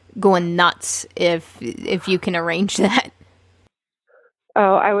going nuts if you can arrange that.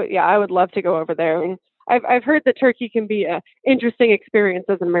 Oh, I would love to go over there. And I've heard that Turkey can be an interesting experience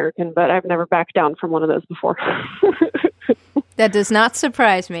as an American, but I've never backed down from one of those before. That does not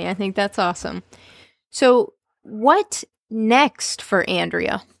surprise me. I think that's awesome. So what next for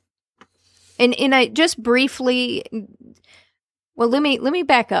Andrea? And I just briefly, well, let me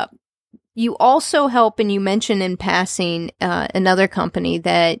back up. You also help, and you mentioned in passing another company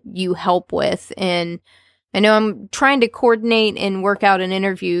that you help with, and I know I'm trying to coordinate and work out an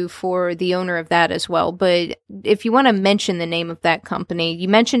interview for the owner of that as well, but if you want to mention the name of that company, you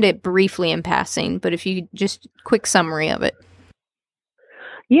mentioned it briefly in passing, but if you just quick summary of it.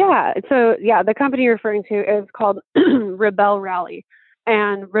 Yeah. So the company you're referring to is called Rebel Rally.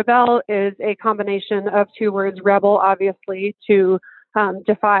 And rebel is a combination of two words, rebel, obviously, to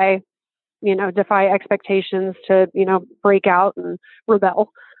defy expectations, to, break out and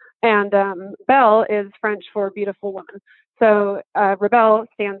rebel. And Belle is French for beautiful woman. So Rebelle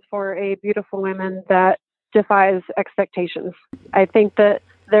stands for a beautiful woman that defies expectations. I think that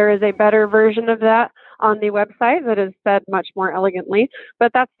there is a better version of that on the website that is said much more elegantly,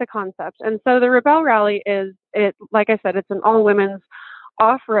 but that's the concept. And so the Rebel Rally like I said, it's an all women's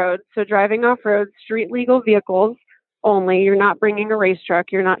off-road. So driving off-road, street legal vehicles only. You're not bringing a race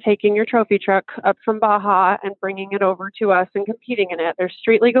truck. You're not taking your trophy truck up from Baja and bringing it over to us and competing in it. There's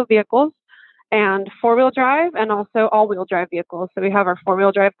street legal vehicles and four-wheel drive and also all-wheel drive vehicles. So we have our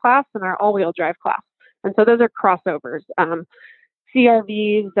four-wheel drive class and our all-wheel drive class. And so those are crossovers.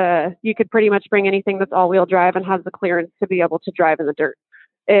 CRVs, you could pretty much bring anything that's all-wheel drive and has the clearance to be able to drive in the dirt.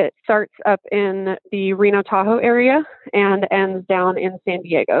 It starts up in the Reno Tahoe area and ends down in San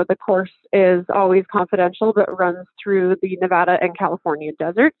Diego. The course is always confidential, but runs through the Nevada and California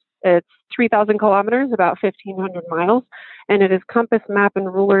deserts. It's 3,000 kilometers, about 1,500 miles, and it is compass, map,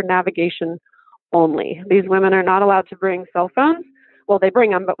 and ruler navigation only. These women are not allowed to bring cell phones. Well, they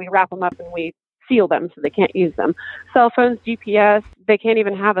bring them, but we wrap them up and we seal them so they can't use them. Cell phones, GPS, they can't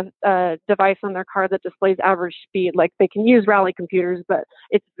even have a device on their car that displays average speed. Like, they can use rally computers, but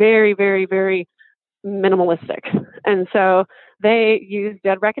it's very, very, very minimalistic. And so they use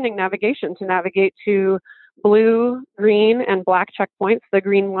dead reckoning navigation to navigate to blue, green, and black checkpoints. The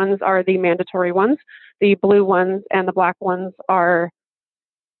green ones are the mandatory ones. The blue ones and the black ones are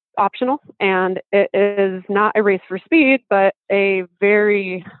optional. And it is not a race for speed, but a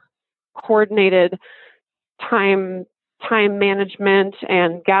very coordinated time management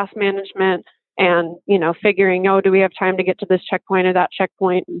and gas management and, figuring, do we have time to get to this checkpoint or that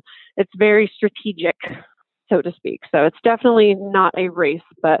checkpoint? And it's very strategic, so to speak. So it's definitely not a race,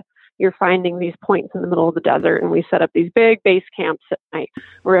 but you're finding these points in the middle of the desert, and we set up these big base camps at night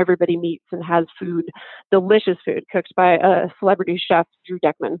where everybody meets and has food, delicious food cooked by a celebrity chef, Drew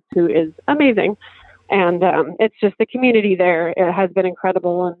Deckman, who is amazing. And it's just the community there. It has been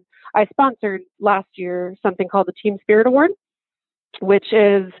incredible. And I sponsored last year something called the Team Spirit Award, which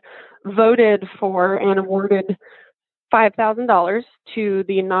is voted for and awarded $5,000 to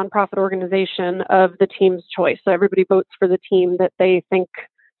the nonprofit organization of the team's choice. So everybody votes for the team that they think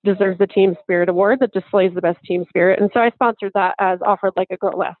deserves the Team Spirit Award that displays the best team spirit. And so I sponsored that as Offered Like a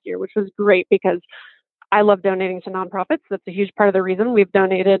Girl last year, which was great because I love donating to nonprofits. That's a huge part of the reason we've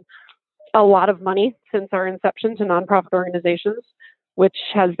donated a lot of money since our inception to nonprofit organizations, which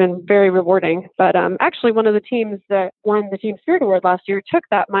has been very rewarding. But actually, one of the teams that won the Team Spirit Award last year took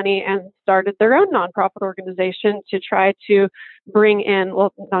that money and started their own nonprofit organization to try to bring in,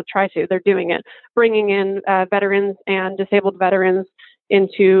 well, not try to, they're doing it, bringing in veterans and disabled veterans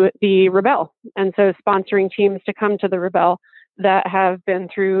into the Rebel. And so sponsoring teams to come to the Rebel that have been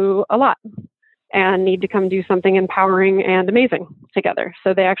through a lot and need to come do something empowering and amazing together.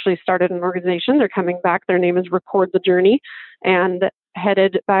 So they actually started an organization. They're coming back. Their name is Record the Journey, and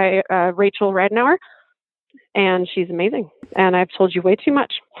headed by Rachel Radnauer. And she's amazing. And I've told you way too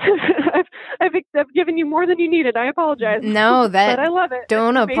much. I've given you more than you needed. I apologize. No, but I love it.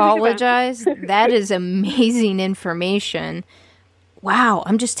 Don't apologize. That is amazing information. Wow,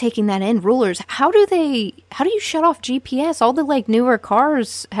 I'm just taking that in. Rulers, how do you shut off GPS? All the newer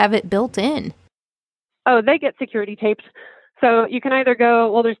cars have it built in. Oh, they get security tapes. So you can either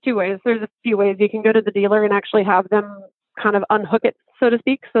go, well, there's two ways. There's a few ways. You can go to the dealer and actually have them kind of unhook it, so to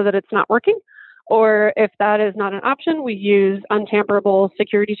speak, so that it's not working. Or if that is not an option, we use untamperable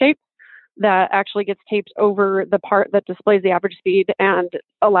security tape. that actually gets taped over the part that displays the average speed and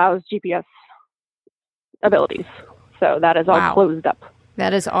allows GPS abilities. So that is all Wow. closed up.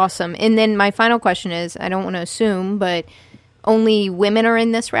 That is awesome. And then my final question is, I don't want to assume, but only women are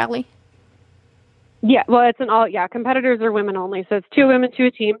in this rally? Yeah, well, it's competitors are women only. So it's 2 women to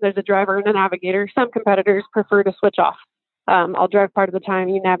a team. There's a driver and a navigator. Some competitors prefer to switch off. I'll drive part of the time,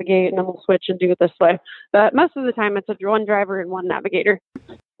 you navigate, and then we'll switch and do it this way. But most of the time, it's one driver and one navigator.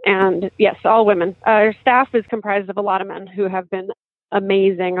 And yes, all women. Our staff is comprised of a lot of men who have been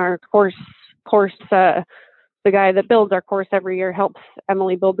amazing. Our course, the guy that builds our course every year helps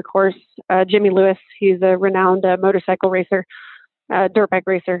Emily build the course. Jimmy Lewis, he's a renowned motorcycle racer, dirt bike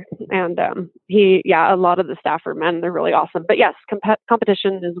racer. And a lot of the staff are men. They're really awesome. But yes,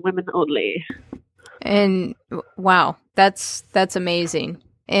 competition is women only. And wow, that's amazing.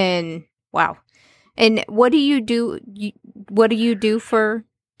 And wow. And what do you do? What do you do for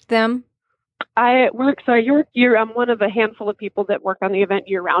them? I'm one of a handful of people that work on the event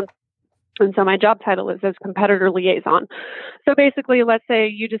year round. And so my job title is as competitor liaison. So basically, let's say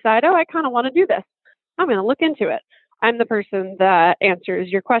you decide, I kind of want to do this. I'm going to look into it. I'm the person that answers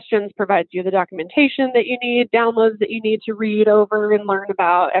your questions, provides you the documentation that you need, downloads that you need to read over and learn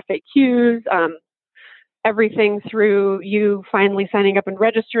about FAQs, everything through you finally signing up and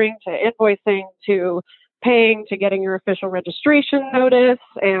registering to invoicing to paying to getting your official registration notice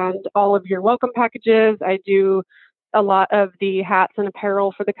and all of your welcome packages. I do a lot of the hats and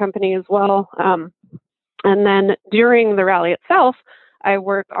apparel for the company as well. And then during the rally itself, I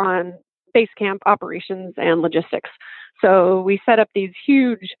work on base camp operations and logistics. So we set up these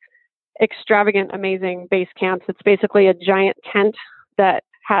huge, extravagant, amazing base camps. It's basically a giant tent that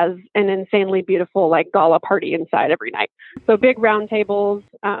has an insanely beautiful gala party inside every night. So big round tables,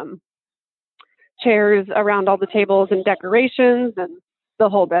 chairs around all the tables and decorations and the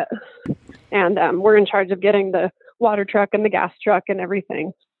whole bit. And we're in charge of getting the water truck and the gas truck and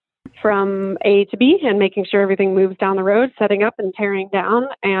everything from A to B and making sure everything moves down the road, setting up and tearing down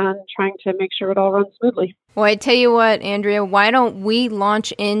and trying to make sure it all runs smoothly. Well, I tell you what, Andrea, why don't we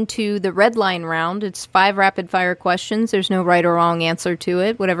launch into the red line round? It's 5 rapid fire questions. There's no right or wrong answer to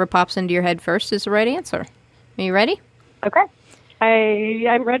it. Whatever pops into your head first is the right answer. Are you ready? Okay.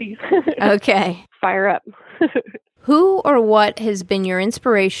 I'm ready. Okay. Fire up. Who or what has been your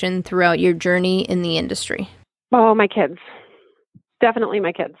inspiration throughout your journey in the industry? Oh, my kids. Definitely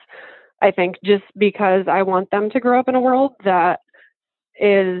my kids. I think just because I want them to grow up in a world that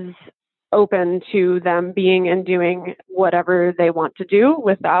is open to them being and doing whatever they want to do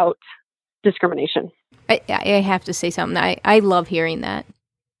without discrimination. I have to say something. I love hearing that.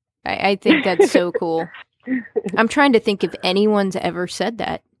 I think that's so cool. I'm trying to think if anyone's ever said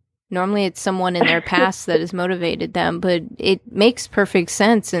that. Normally it's someone in their past that has motivated them, but it makes perfect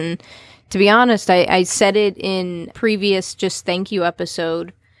sense. And to be honest, I said it in previous Just Thank You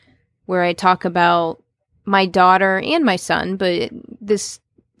episode where I talk about my daughter and my son, but this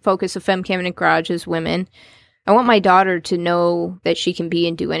focus of Fem Cabinet Garage is women. I want my daughter to know that she can be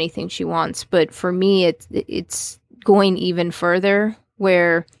and do anything she wants. But for me, it's going even further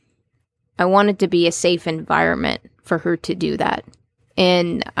where I want it to be a safe environment for her to do that.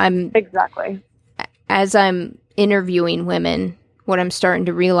 And Exactly. As I'm interviewing women, what I'm starting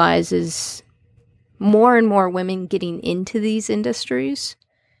to realize is more and more women getting into these industries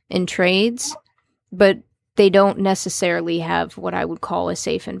and trades, but they don't necessarily have what I would call a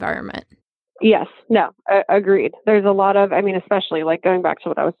safe environment. Yes. No, agreed. There's a lot of, especially going back to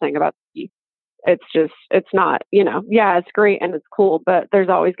what I was saying about it's not, it's great and it's cool, but there's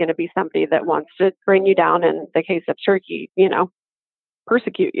always going to be somebody that wants to bring you down. In the case of Turkey,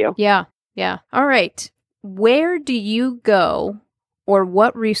 persecute you. Yeah. Yeah. All right. Where do you go or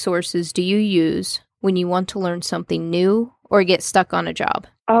what resources do you use when you want to learn something new or get stuck on a job?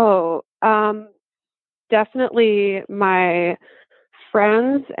 Oh, definitely my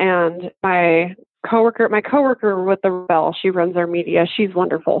friends and my coworker. My coworker with the Rebel, she runs our media. She's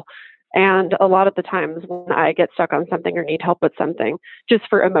wonderful. And a lot of the times when I get stuck on something or need help with something, just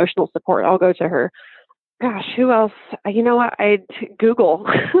for emotional support, I'll go to her. Gosh, who else? You know what? Google.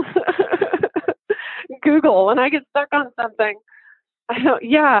 Google when I get stuck on something.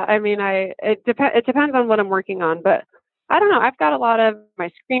 It depends on what I'm working on, but I don't know. I've got a lot of my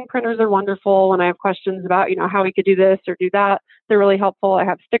screen printers are wonderful when I have questions about, how we could do this or do that. They're really helpful. I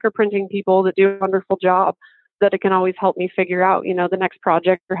have sticker printing people that do a wonderful job that it can always help me figure out, the next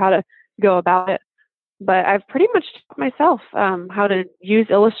project or how to go about it. But I've pretty much taught myself how to use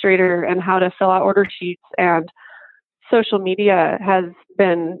Illustrator and how to fill out order sheets, and social media has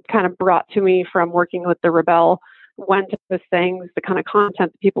been kind of brought to me from working with the Rebel, when to post things, the kind of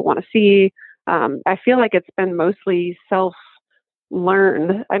content that people want to see. I feel like it's been mostly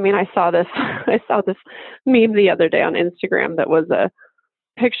self-learned. I mean, I saw this meme the other day on Instagram that was a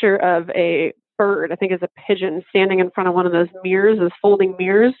picture of a bird, I think is a pigeon, standing in front of one of those mirrors, those folding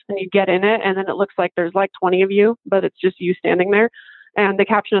mirrors, and you get in it, and then it looks like there's like 20 of you, but it's just you standing there. And the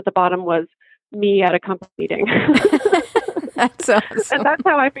caption at the bottom was, "Me at a company meeting." That's awesome. And that's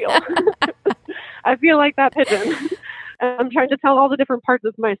how I feel. I feel like that pigeon. And I'm trying to tell all the different parts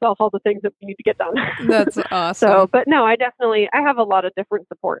of myself, all the things that we need to get done. That's awesome. So, but no, I have a lot of different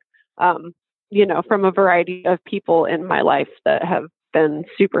support, from a variety of people in my life that have been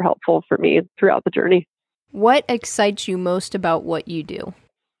super helpful for me throughout the journey. What excites you most about what you do?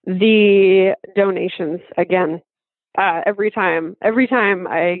 The donations, again. Every time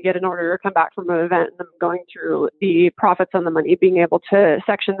I get an order or come back from an event and I'm going through the profits on the money, being able to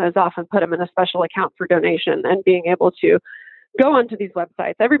section those off and put them in a special account for donation, and being able to go onto these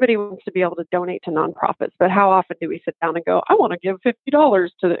websites. Everybody wants to be able to donate to nonprofits, but how often do we sit down and go, I want to give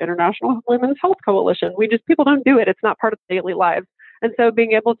 $50 to the International Women's Health Coalition? People don't do it. It's not part of daily lives. And so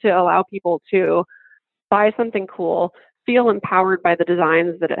being able to allow people to buy something cool, feel empowered by the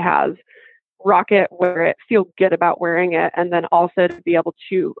designs that it has, rock it, wear it, feel good about wearing it, and then also to be able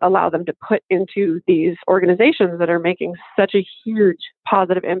to allow them to put into these organizations that are making such a huge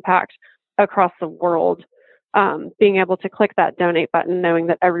positive impact across the world. Being able to click that donate button, knowing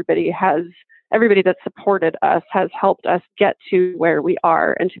that everybody that supported us has helped us get to where we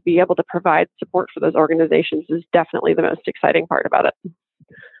are, and to be able to provide support for those organizations is definitely the most exciting part about it.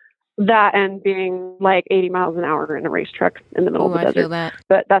 That and being like 80 miles an hour in a race truck in the middle of the desert. I feel that.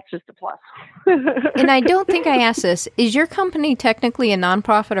 But that's just a plus. And I don't think I asked this. Is your company technically a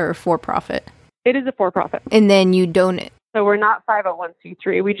nonprofit or a for-profit? It is a for-profit. And then you donate. So we're not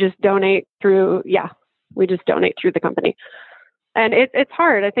 501c3. We just donate through the company. And it's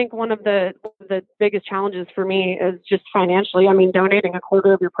hard. I think one of the biggest challenges for me is just financially. I mean, donating a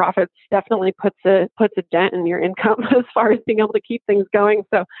quarter of your profits definitely puts a dent in your income as far as being able to keep things going.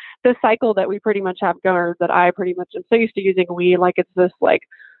 So the cycle that we pretty much have going, that I pretty much am so used to using we, like it's this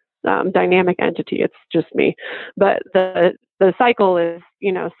dynamic entity. It's just me. But the cycle is,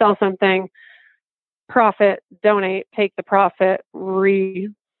 sell something, profit, donate, take the profit,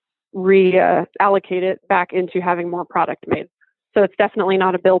 allocate it back into having more product made. So it's definitely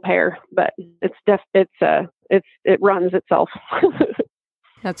not a bill payer, but it runs itself.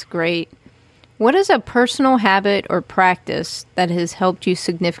 That's great. What is a personal habit or practice that has helped you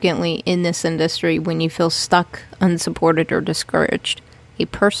significantly in this industry when you feel stuck, unsupported, or discouraged? A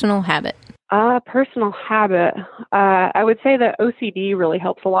personal habit. Personal habit. I would say that OCD really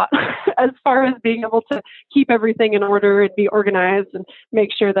helps a lot as far as being able to keep everything in order and be organized and make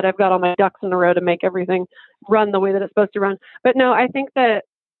sure that I've got all my ducks in a row to make everything run the way that it's supposed to run. But no, I think that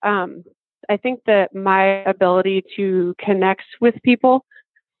my ability to connect with people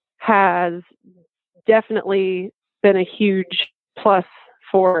has definitely been a huge plus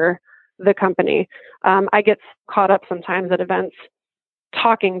for the company. I get caught up sometimes at events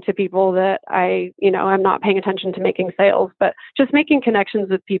talking to people that I'm not paying attention to making sales, but just making connections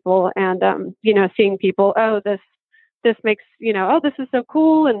with people and, seeing people, this makes, this is so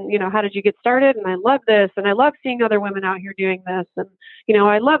cool. And, how did you get started? And I love this. And I love seeing other women out here doing this. And,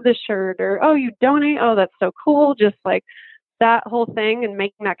 I love this shirt, or, oh, you donate. Oh, that's so cool. Just like that whole thing and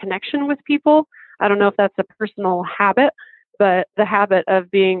making that connection with people. I don't know if that's a personal habit, but the habit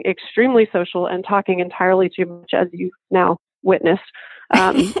of being extremely social and talking entirely too much, as you've now witnessed,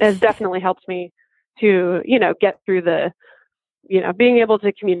 has definitely helped me to, get through the, being able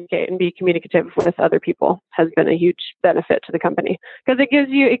to communicate and be communicative with other people has been a huge benefit to the company, because it gives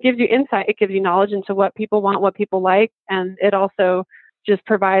you insight, it gives you knowledge into what people want, what people like. And it also just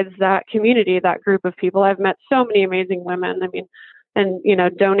provides that community, that group of people. I've met so many amazing women. I mean, and,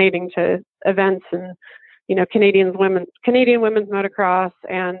 donating to events and, Canadian Women's Motocross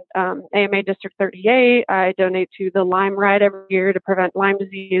and AMA District 38. I donate to the Lyme Ride every year to prevent Lyme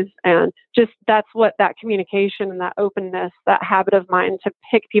disease. And just that's what that communication and that openness, that habit of mine to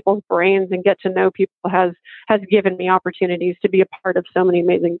pick people's brains and get to know people has given me opportunities to be a part of so many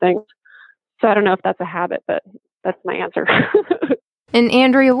amazing things. So I don't know if that's a habit, but that's my answer. And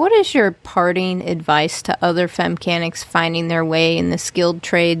Andrea, what is your parting advice to other femcanics finding their way in the skilled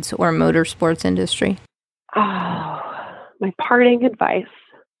trades or motorsports industry? Oh, my parting advice.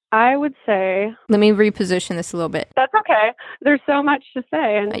 I would say... Let me reposition this a little bit. That's okay. There's so much to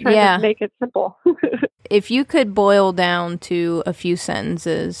say and trying to make it simple. If you could boil down to a few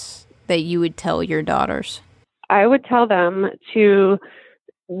sentences that you would tell your daughters. I would tell them to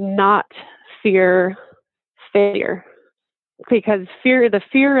not fear failure, because the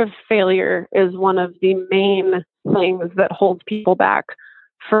fear of failure is one of the main things that holds people back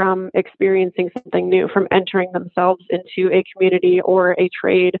from experiencing something new, from entering themselves into a community or a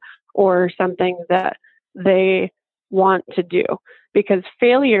trade or something that they want to do, because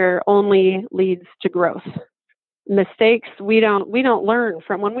failure only leads to growth. Mistakes, we don't learn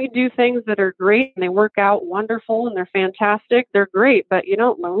from. When we do things that are great and they work out wonderful and they're fantastic, they're great, but you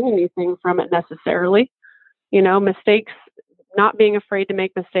don't learn anything from it necessarily. Mistakes, not being afraid to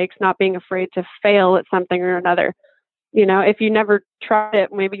make mistakes, not being afraid to fail at something or another. If you never tried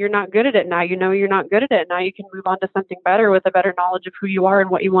it, maybe you're not good at it now. You're not good at it. Now you can move on to something better with a better knowledge of who you are and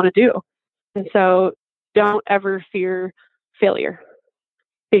what you want to do. And so don't ever fear failure,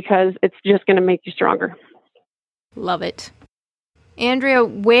 because it's just going to make you stronger. Love it. Andrea,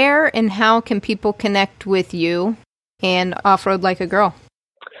 where and how can people connect with you and Off-Road Like a Girl?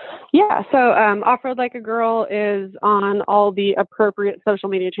 Yeah, so Off-Road Like a Girl is on all the appropriate social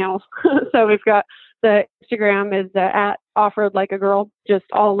media channels. So we've got the Instagram is at Off-Road Like a Girl, just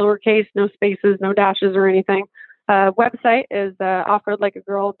all lowercase, no spaces, no dashes or anything. Website is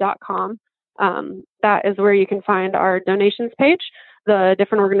offroadlikeagirl.com. That is where you can find our donations page, the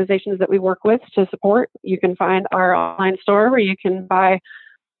different organizations that we work with to support. You can find our online store where you can buy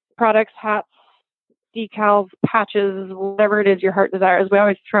products, hats, decals, patches, whatever it is your heart desires. We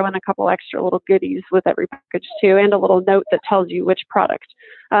always throw in a couple extra little goodies with every package too, and a little note that tells you which product,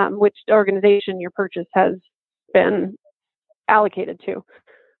 which organization your purchase has been allocated to.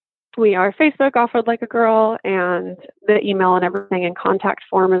 We are Facebook, Off-Road Like a Girl, and the email and everything in contact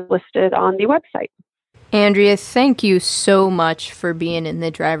form is listed on the website. Andrea, thank you so much for being in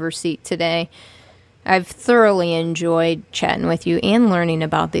the driver's seat today. I've thoroughly enjoyed chatting with you and learning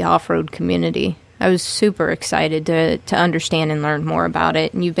about the off-road community. I was super excited to understand and learn more about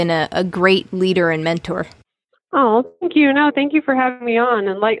it, and you've been a great leader and mentor. Oh, thank you. No, thank you for having me on.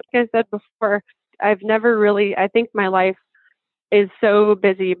 And like I said before, I think my life is so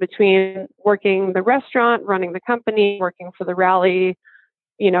busy between working the restaurant, running the company, working for the rally,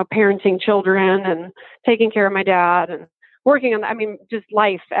 parenting children and taking care of my dad and working on, just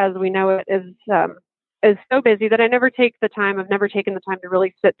life as we know it is so busy that I've never taken the time to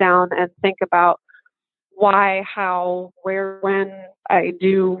really sit down and think about why, how, where, when I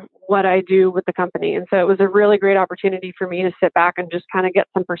do what I do with the company. And so it was a really great opportunity for me to sit back and just kind of get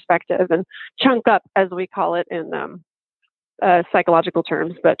some perspective and chunk up, as we call it in psychological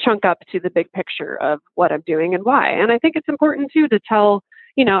terms, but chunk up to the big picture of what I'm doing and why. And I think it's important too to tell,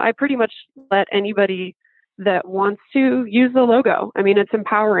 I pretty much let anybody that wants to use the logo. It's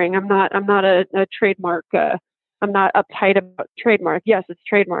empowering. I'm not a trademark. I'm not uptight about trademark. Yes, it's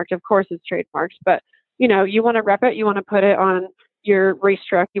trademarked. Of course it's trademarked, but you want to rep it. You want to put it on your race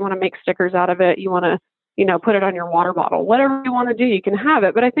truck. You want to make stickers out of it. You want to, put it on your water bottle, whatever you want to do, you can have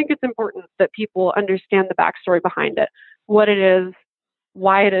it. But I think it's important that people understand the backstory behind it, what it is,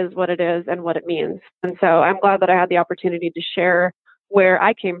 why it is what it is, and what it means. And so I'm glad that I had the opportunity to share where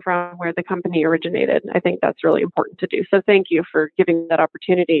I came from, where the company originated. I think that's really important to do. So thank you for giving that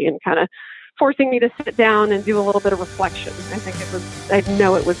opportunity and kind of forcing me to sit down and do a little bit of reflection. I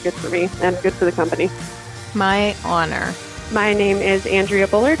know it was good for me and good for the company. My honor. My name is Andrea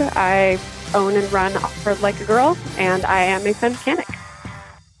Bullard. I own and run Off-Road Like a Girl, and I am a Femcanic.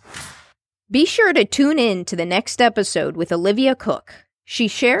 Be sure to tune in to the next episode with Olivia Cook. She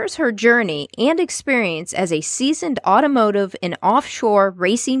shares her journey and experience as a seasoned automotive and offshore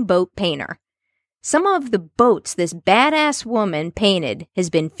racing boat painter. Some of the boats this badass woman painted has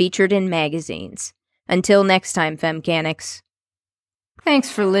been featured in magazines. Until next time, Femcanics. Thanks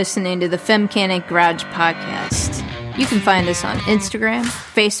for listening to the Femcanic Garage Podcast. You can find us on Instagram,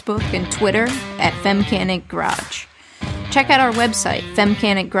 Facebook, and Twitter at Femcanic Garage. Check out our website,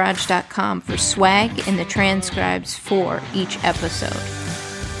 femcanicgarage.com, for swag and the transcribes for each episode.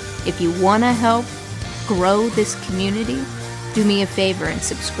 If you want to help grow this community, do me a favor and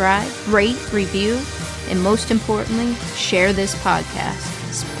subscribe, rate, review, and most importantly, share this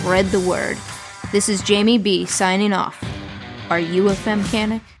podcast. Spread the word. This is Jamie B. signing off. Are you a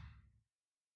Femcanic?